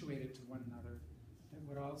situated to one another that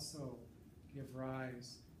would also give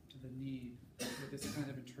rise to the need for this kind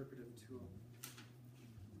of interpretive tool?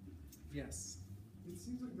 Yes? It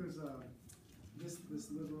seems like there's this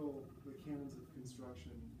literal, the canons of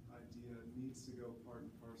construction idea needs to go part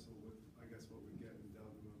and parcel with, I guess, what we get in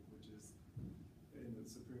Delgamuukw, which is, in the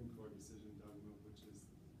Supreme Court decision Delgamuukw, which is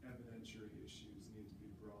evidentiary issues need to be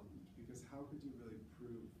broadened. Because how could you really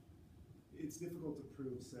prove, it's difficult to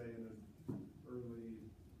prove, say, in an early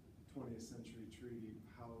 20th century treaty,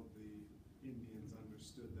 how the Indians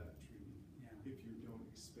understood that treaty, if you don't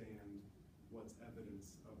expand what's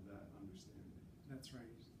evidence of that understanding. That's right.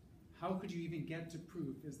 How could you even get to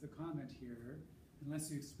proof, is the comment here, unless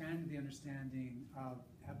you expand the understanding of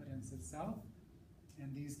evidence itself?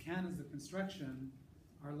 And these canons of construction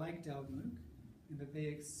are like Delgamuukw, in that they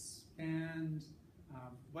expand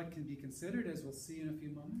what can be considered, as we'll see in a few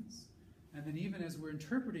moments. And then even as we're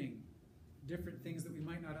interpreting different things that we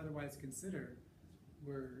might not otherwise consider,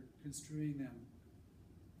 we're construing them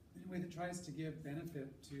in a way that tries to give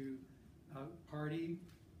benefit to a party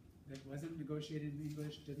that wasn't negotiated in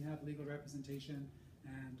English, didn't have legal representation,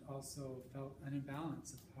 and also felt an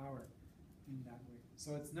imbalance of power in that way.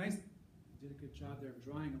 So it's nice, you did a good job there of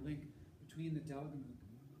drawing a link between the Delgamuukw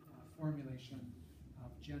formulation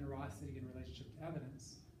of generosity in relationship to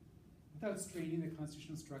evidence, without straining the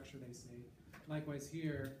constitutional structure, they say. Likewise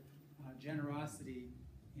here, generosity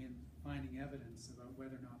in finding evidence about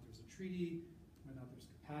whether or not there's a treaty, whether or not there's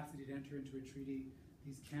capacity to enter into a treaty.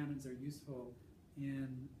 These canons are useful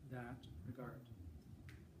in that regard.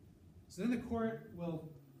 So then the court will,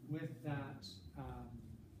 with that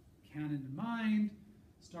canon in mind,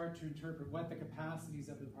 start to interpret what the capacities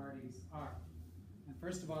of the parties are. And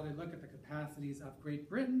first of all, they look at the capacities of Great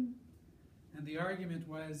Britain, and the argument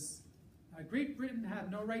was Great Britain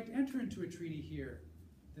had no right to enter into a treaty here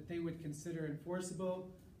that they would consider enforceable,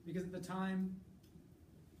 because at the time,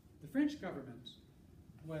 the French government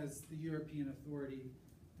was the European authority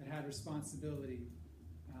that had responsibility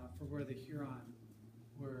for where the Huron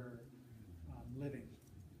were living.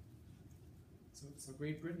 So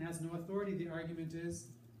Great Britain has no authority, the argument is,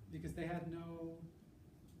 because they had no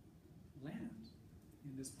land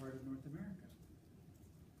in this part of North America.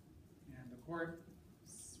 And the court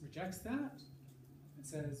rejects that and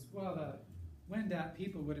says, well, the Wendat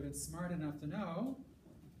people would have been smart enough to know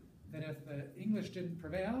that if the English didn't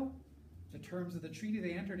prevail, the terms of the treaty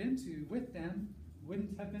they entered into with them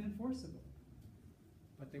wouldn't have been enforceable.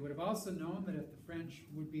 But they would have also known that if the French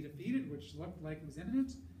would be defeated, which looked like it was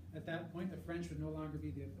imminent, at that point the French would no longer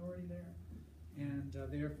be the authority there. And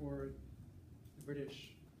therefore, the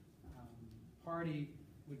British party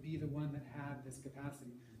would be the one that had this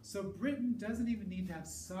capacity. So Britain doesn't even need to have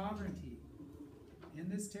sovereignty in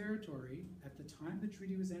this territory at the time the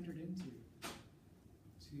treaty was entered into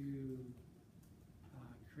to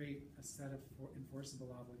create a set of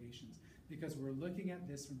enforceable obligations, because we're looking at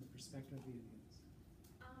this from the perspective of the Indians.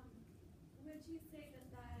 Would you say that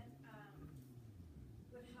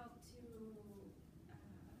would help to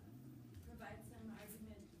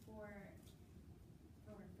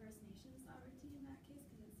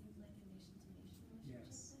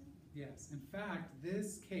Yes, in fact,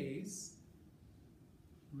 this case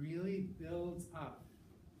really builds up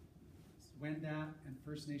Wendat and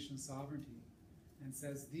First Nation sovereignty and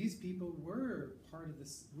says these people were part of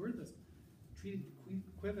this, were treated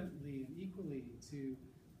equivalently and equally to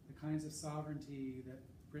the kinds of sovereignty that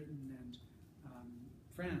Britain and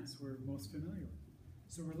France were most familiar with.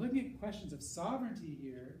 So we're looking at questions of sovereignty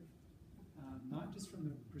here, not just from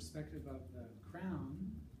the perspective of the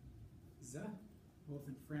crown, both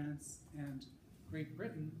in France and Great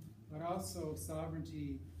Britain, but also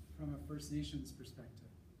sovereignty from a First Nations perspective.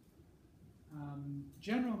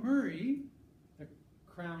 General Murray, the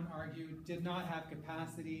crown argued, did not have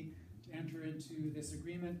capacity to enter into this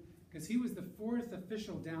agreement because he was the fourth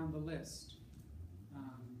official down the list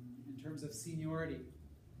in terms of seniority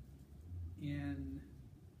in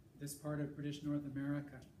this part of British North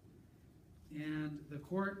America. And the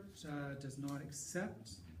court does not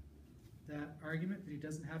accept that argument that he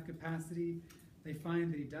doesn't have capacity. They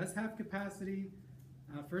find that he does have capacity.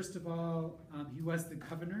 First of all, he was the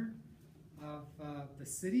governor of the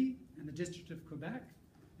city and the District of Quebec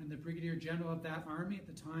and the brigadier general of that army at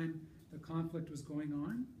the time the conflict was going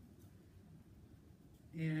on,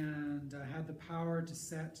 and had the power to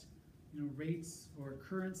set rates for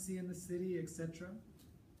currency in the city, etc.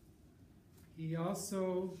 He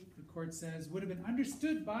also, the court says, would have been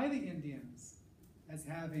understood by the Indians as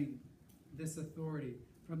having this authority.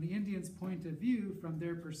 From the Indians' point of view, from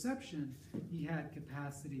their perception, he had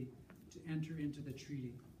capacity to enter into the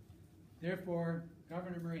treaty. Therefore,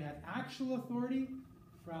 Governor Murray had actual authority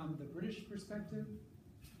from the British perspective.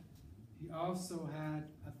 He also had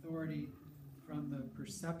authority from the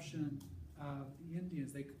perception of the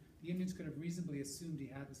Indians. The Indians could have reasonably assumed he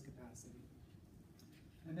had this capacity.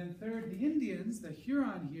 And then third, the Indians, the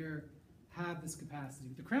Huron here, have this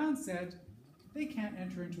capacity. The Crown said, they can't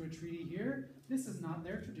enter into a treaty here. This is not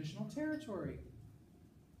their traditional territory.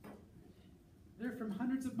 They're from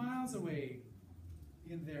hundreds of miles away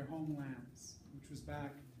in their homelands, which was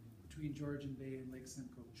back between Georgian Bay and Lake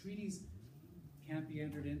Simcoe. Treaties can't be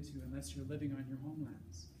entered into unless you're living on your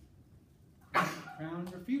homelands. Crown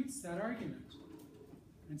refutes that argument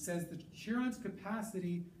and says the Huron's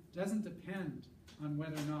capacity doesn't depend on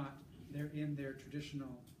whether or not they're in their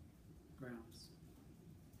traditional grounds.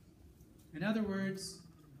 In other words,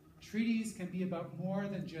 treaties can be about more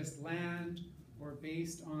than just land or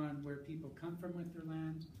based on where people come from with their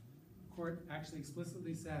land. The court actually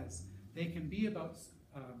explicitly says they can be about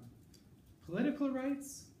political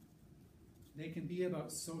rights, they can be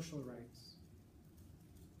about social rights.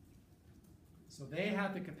 So they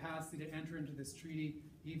have the capacity to enter into this treaty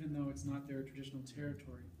even though it's not their traditional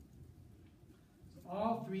territory. So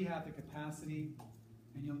all three have the capacity,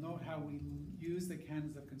 and you'll note how we use the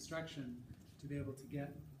Canons of Construction to be able to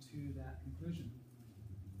get to that conclusion.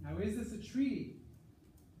 Now, is this a treaty?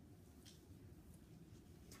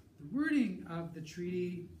 The wording of the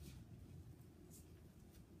treaty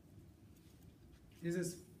is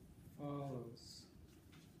as follows.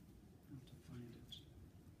 I have to find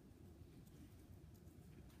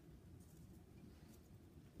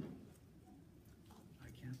it.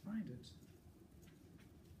 I can't find it.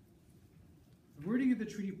 The wording of the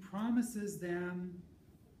treaty promises them,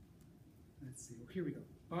 let's see, here we go,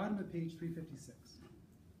 bottom of page 356.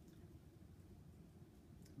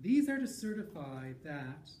 These are to certify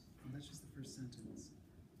that, and that's just the first sentence.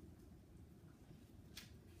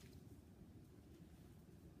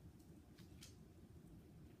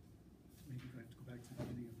 Maybe I have to go back to the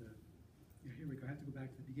beginning of the, yeah, here we go, I have to go back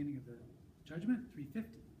to the beginning of the judgment,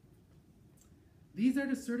 350. These are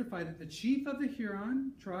to certify that the chief of the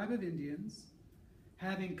Huron tribe of Indians,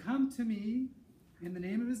 having come to me in the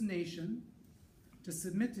name of his nation to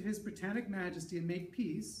submit to his Britannic Majesty and make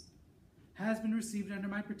peace, has been received under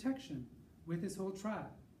my protection with his whole tribe.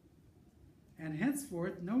 And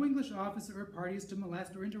henceforth, no English officer or party is to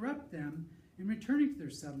molest or interrupt them in returning to their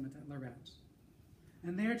settlement at Lorette.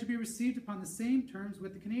 And they are to be received upon the same terms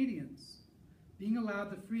with the Canadians, being allowed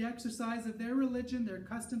the free exercise of their religion, their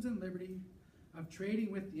customs, and liberty of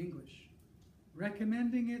trading with the English,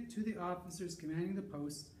 recommending it to the officers commanding the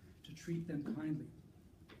post to treat them kindly.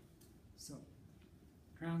 So,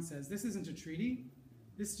 Crown says this isn't a treaty.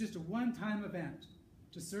 This is just a one-time event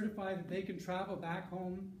to certify that they can travel back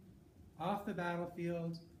home off the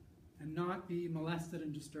battlefield and not be molested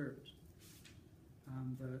and disturbed.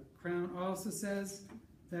 The Crown also says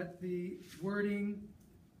that the wording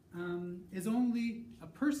is only a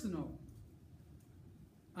personal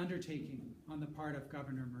undertaking on the part of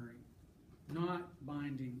Governor Murray, not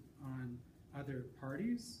binding on other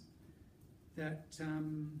parties, that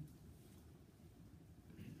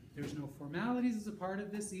There's no formalities as a part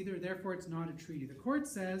of this either, therefore it's not a treaty. The court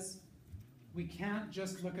says we can't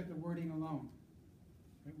just look at the wording alone.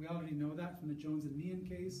 Right? We already know that from the Jones and Meehan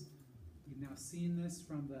case. We've now seen this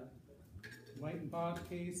from the White and Bob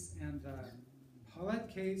case and the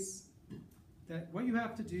Paulette case, that what you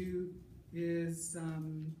have to do is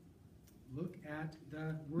look at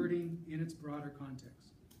the wording in its broader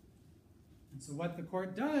context. And so what the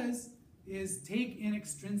court does is take in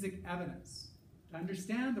extrinsic evidence to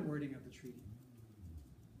understand the wording of the treaty.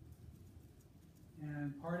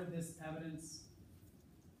 And part of this evidence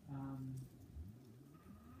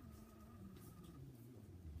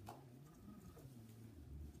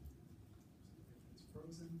it's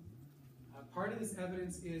frozen. Part of this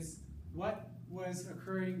evidence is what was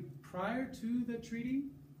occurring prior to the treaty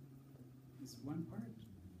is one part.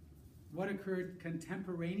 What occurred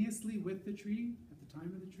contemporaneously with the treaty, at the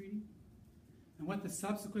time of the treaty, and what the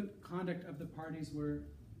subsequent conduct of the parties were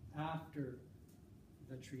after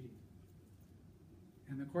the treaty.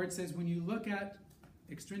 And the court says when you look at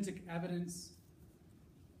extrinsic evidence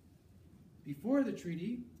before the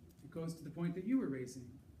treaty, it goes to the point that you were raising,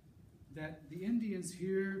 that the Indians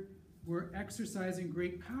here were exercising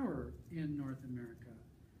great power in North America.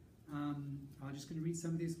 I'm just going to read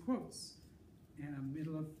some of these quotes.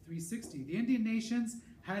 Middle of 360. The Indian nations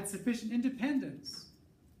had sufficient independence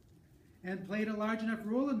and played a large enough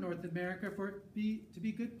role in North America for it to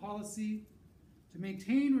be good policy to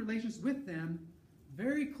maintain relations with them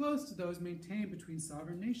very close to those maintained between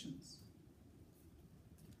sovereign nations.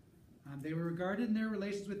 They were regarded in their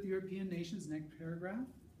relations with the European nations, next paragraph,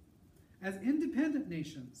 as independent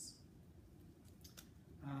nations.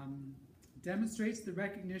 Demonstrates the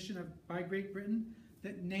recognition by Great Britain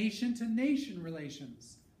that nation-to-nation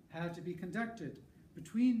relations had to be conducted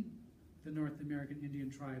between the North American Indian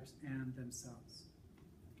tribes and themselves.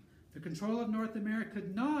 The control of North America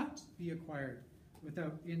could not be acquired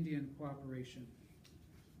without Indian cooperation.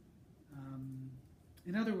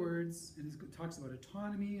 In other words, and it talks about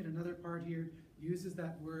autonomy, and another part here uses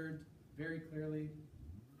that word very clearly.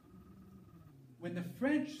 When the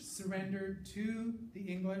French surrendered to the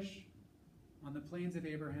English on the plains of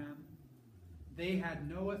Abraham, they had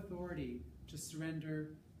no authority to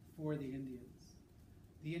surrender for the Indians.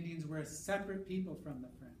 The Indians were a separate people from the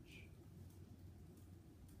French.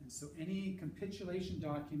 And so any capitulation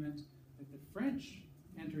document that the French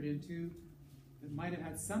entered into that might have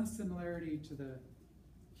had some similarity to the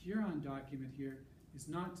Huron document here is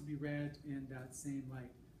not to be read in that same light.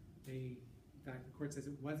 In fact, the court says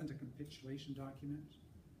it wasn't a capitulation document.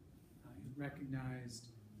 It recognized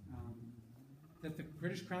that the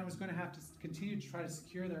British Crown was going to have to continue to try to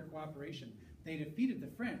secure their cooperation. They defeated the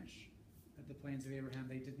French at the Plains of Abraham.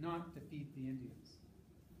 They did not defeat the Indians.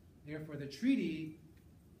 Therefore, the treaty,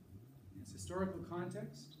 in its historical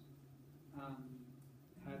context,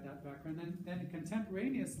 had that background. Then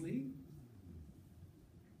contemporaneously,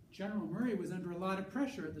 General Murray was under a lot of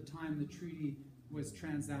pressure at the time the treaty was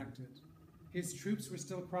transacted. His troops were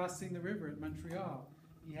still crossing the river at Montreal.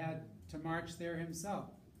 He had to march there himself.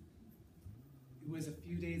 It was a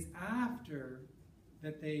few days after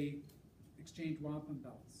that they exchanged wampum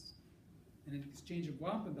belts. And in exchange of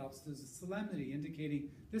wampum belts, there's a solemnity indicating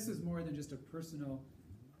this is more than just a personal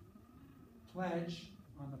pledge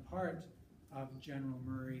on the part of General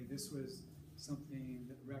Murray. This was something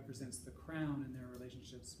that represents the Crown and their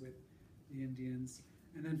relationships with the Indians.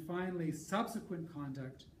 And then finally, subsequent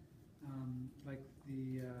conduct, like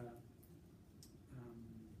the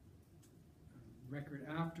record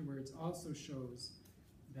afterwards, also shows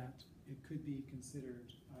that it could be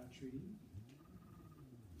considered a treaty.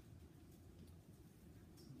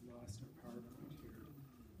 We lost our PowerPoint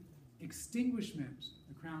here. Extinguishment.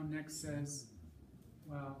 The Crown next says,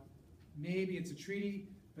 well, maybe it's a treaty,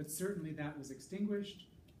 but certainly that was extinguished.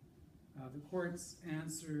 The court's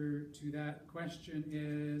answer to that question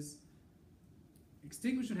is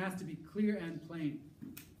extinguishment has to be clear and plain.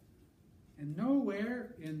 And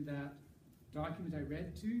nowhere in that document I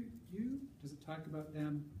read to you does it talk about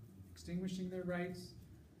them extinguishing their rights.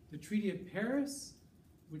 The Treaty of Paris,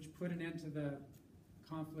 which put an end to the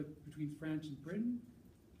conflict between France and Britain,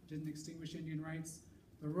 didn't extinguish Indian rights.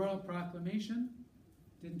 The Royal Proclamation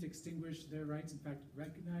didn't extinguish their rights, in fact,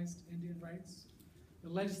 recognized Indian rights. The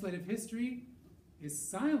legislative history is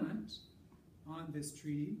silent on this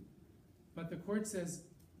treaty, but the court says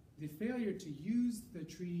the failure to use the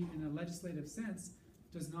treaty in a legislative sense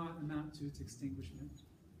does not amount to its extinguishment.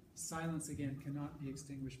 Silence, again, cannot be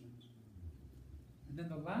extinguishment. And then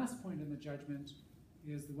the last point in the judgment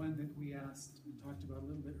is the one that we asked and talked about a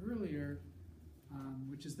little bit earlier,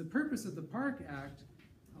 which is the purpose of the Park Act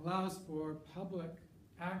allows for public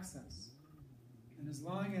access. And as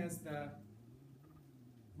long as the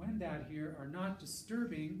Wendat here are not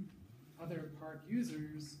disturbing other park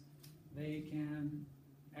users, they can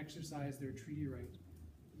exercise their treaty right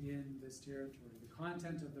in this territory. The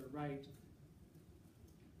content of the right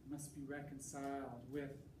must be reconciled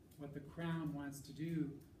with what the Crown wants to do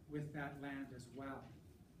with that land as well.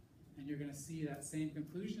 And you're going to see that same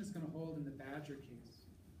conclusion is going to hold in the Badger case,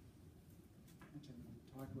 which I'm going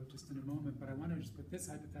to talk about just in a moment, but I want to just put this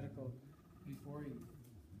hypothetical before you.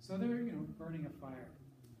 So they're, burning a fire,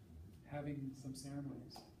 having some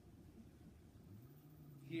ceremonies.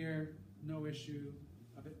 Here, no issue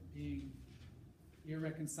of it being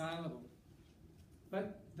irreconcilable.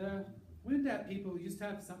 But the Wendat people used to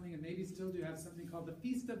have something, and maybe still do have something called the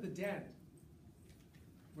Feast of the Dead,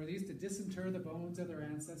 where they used to disinter the bones of their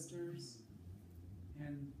ancestors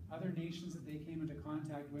and other nations that they came into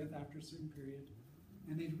contact with after a certain period,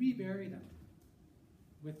 and they'd rebury them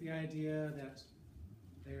with the idea that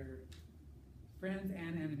their friends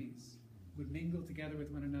and enemies would mingle together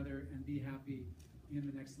with one another and be happy in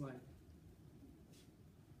the next life.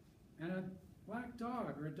 And a black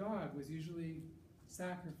dog or a dog was usually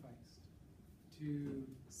sacrificed to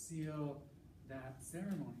seal that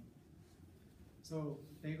ceremony. So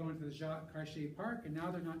they go into the Jacques Cartier Park, and now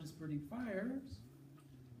they're not just burning fires,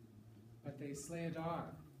 but they slay a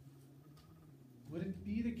dog. Would it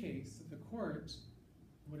be the case that the court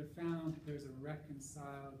would have found there's a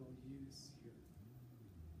reconcilable use here?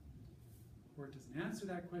 The court doesn't answer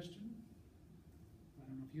that question. I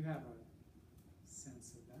don't know if you have a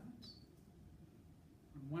sense of that.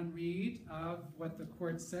 On one read of what the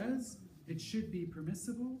court says, it should be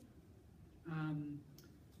permissible.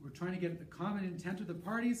 We're trying to get at the common intent of the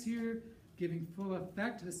parties here, giving full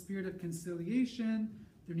effect to the spirit of conciliation.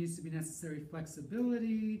 There needs to be necessary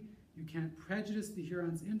flexibility. You can't prejudice the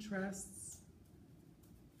Hurons' interests.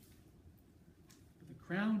 But the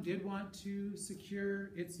Crown did want to secure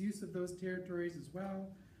its use of those territories as well,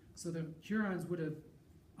 so the Hurons would have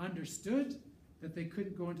understood that they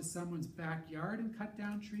couldn't go into someone's backyard and cut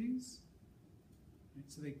down trees. Right?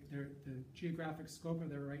 So the geographic scope of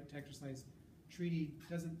their right to exercise treaty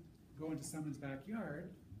doesn't go into someone's backyard,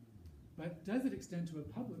 but does it extend to a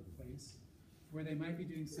public place where they might be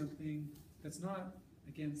doing something that's not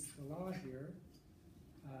against the law here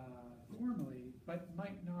formally, but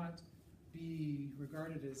might not be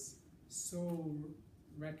regarded as so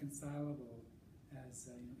reconcilable as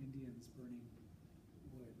Indians burning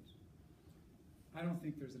wood. I don't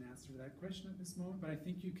think there's an answer to that question at this moment, but I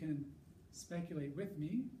think you can speculate with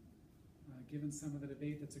me, given some of the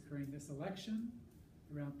debate that's occurring this election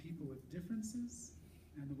around people with differences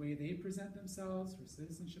and the way they present themselves for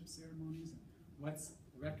citizenship ceremonies, and what's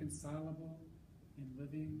reconcilable in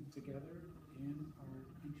living together in our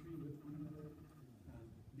country with one another.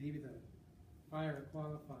 Maybe the fire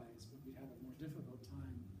qualifies, but we'd have a more difficult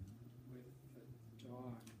time with the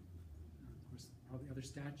dog. Of course, probably other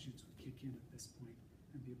statutes would kick in at this point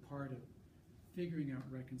and be a part of figuring out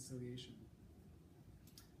reconciliation.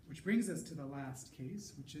 Which brings us to the last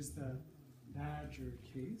case, which is the Badger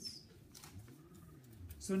case.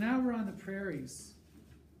 So now we're on the prairies,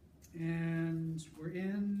 and we're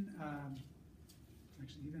in,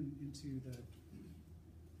 actually even into the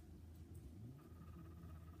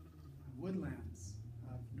woodlands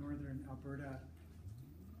of northern Alberta,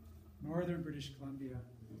 northern British Columbia,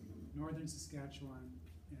 northern Saskatchewan,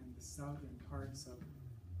 and the southern parts of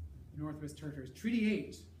Northwest Territories. Treaty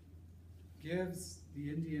 8 gives the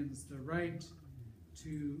Indians the right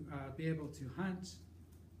to be able to hunt.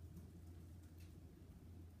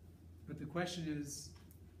 But the question is,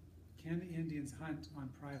 can the Indians hunt on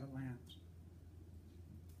private land?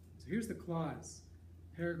 So here's the clause,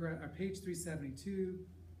 page 372.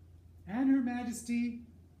 And Her Majesty,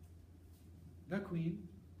 the Queen,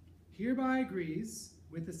 hereby agrees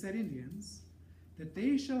with the said Indians that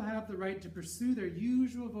they shall have the right to pursue their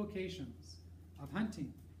usual vocations of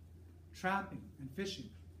hunting, trapping, and fishing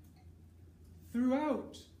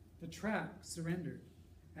throughout the tract surrendered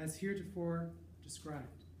as heretofore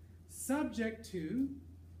described, subject to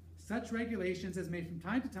such regulations as may from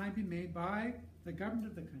time to time be made by the government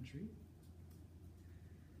of the country,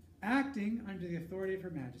 acting under the authority of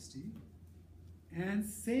Her Majesty, and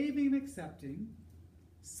saving and accepting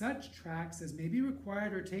such tracts as may be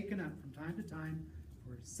required or taken up from time to time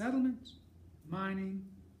for settlement, mining,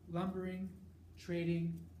 lumbering,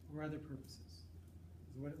 trading, or other purposes.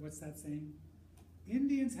 What's that saying?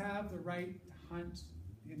 Indians have the right to hunt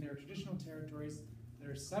in their traditional territories that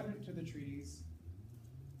are subject to the treaties,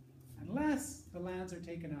 unless the lands are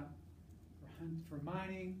taken up for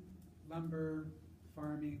mining, lumber,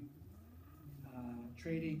 farming,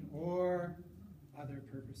 trading, or other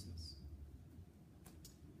purposes.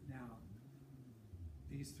 Now,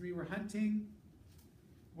 these three were hunting.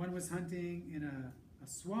 One was hunting in a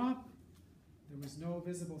swamp. There was no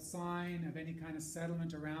visible sign of any kind of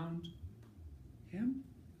settlement around him.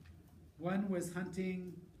 One was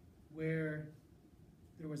hunting where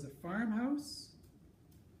there was a farmhouse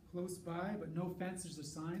close by, but no fences or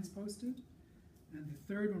signs posted. And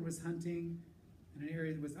the third one was hunting in an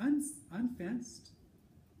area that was unfenced.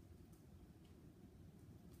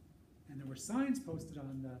 And there were signs posted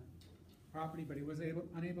on the property, but he was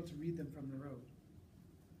unable to read them from the road.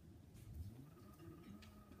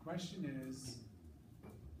 The question is,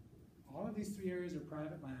 all of these three areas are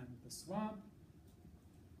private land. The swamp,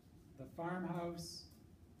 the farmhouse,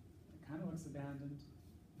 it kind of looks abandoned,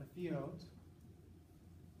 the field.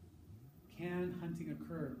 Can hunting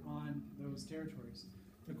occur on those territories?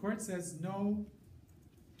 The court says no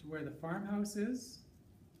to where the farmhouse is.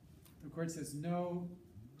 The court says no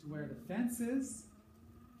to where the fence is.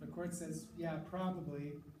 The court says, yeah,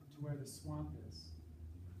 probably to where the swamp is.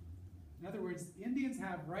 In other words, Indians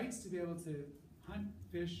have rights to be able to hunt,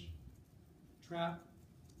 fish, trap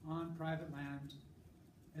on private land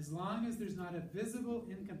as long as there's not a visible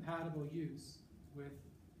incompatible use with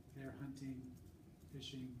their hunting,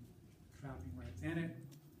 fishing, trapping rights. And it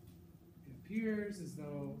appears as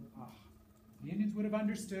though the Indians would have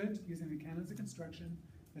understood, using the Canons of Construction,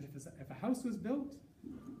 that if a house was built,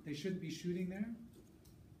 they shouldn't be shooting there.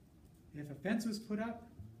 If a fence was put up,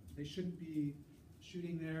 they shouldn't be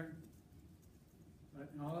shooting there. But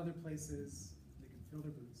in all other places, they can fill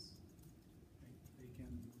their boots. They can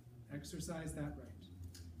exercise that right.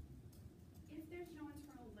 If there's no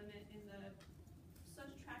internal limit in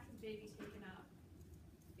such tracts of baby taken up,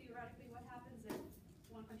 theoretically, what happens if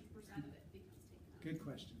 100% of it becomes taken up? Good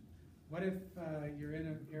question. What if you're in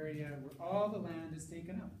an area where all the land is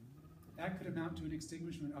taken up? That could amount to an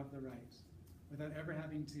extinguishment of the right without ever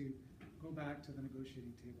having to go back to the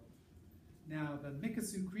negotiating table. Now, the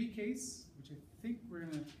Mikisew Cree case, which I think we're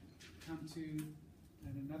going to come to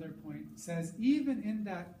at another point, says even in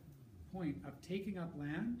that point of taking up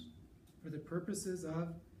land for the purposes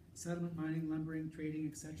of settlement, mining, lumbering, trading,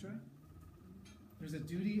 etc., there's a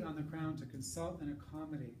duty on the Crown to consult and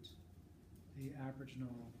accommodate the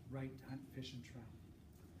Aboriginal right to hunt, fish, and trap.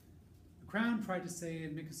 The Crown tried to say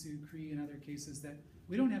in Mikisew Cree and other cases that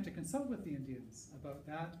we don't have to consult with the Indians about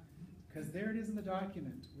that because there it is in the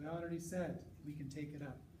document. We already said we can take it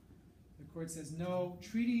up. The court says no,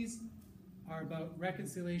 treaties are about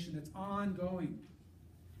reconciliation that's ongoing.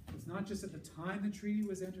 It's not just at the time the treaty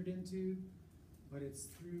was entered into, but it's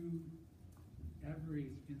through every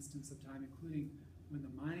instance of time, including when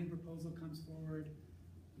the mining proposal comes forward,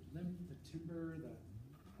 the timber,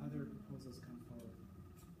 the other proposals come forward.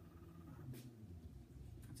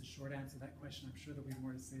 That's a short answer to that question. I'm sure there'll be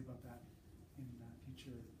more to say about that in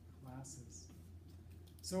future classes.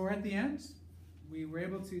 So we're at the end. We were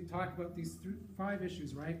able to talk about these 5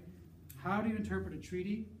 issues, right? How do you interpret a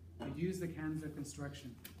treaty? You use the Canons of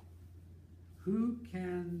Construction. Who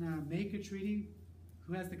can make a treaty?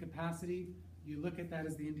 Who has the capacity? You look at that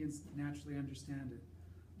as the Indians naturally understand it.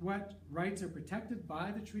 What rights are protected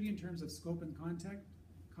by the treaty in terms of scope and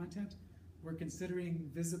content? We're considering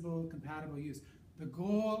visible, compatible use. The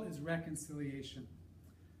goal is reconciliation.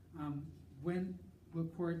 When will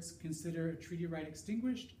courts consider a treaty right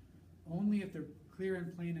extinguished? Only if they're clear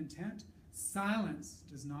and plain intent. Silence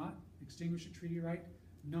does not extinguish a treaty right.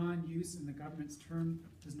 Non-use in the government's term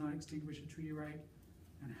does not extinguish a treaty right.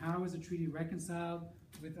 And how is a treaty reconciled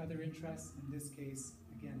with other interests? In this case,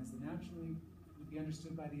 again, as the naturally would be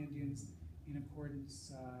understood by the Indians in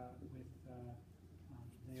accordance with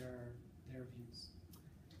their views.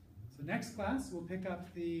 So next class, we'll pick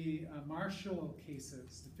up the martial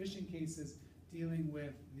cases, the fishing cases dealing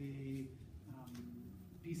with the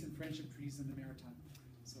peace and friendship treaties in the maritime.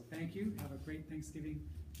 So thank you. Have a great Thanksgiving.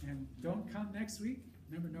 And don't come next week.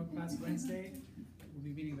 Remember, no class Wednesday. We'll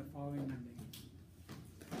be meeting the following Monday.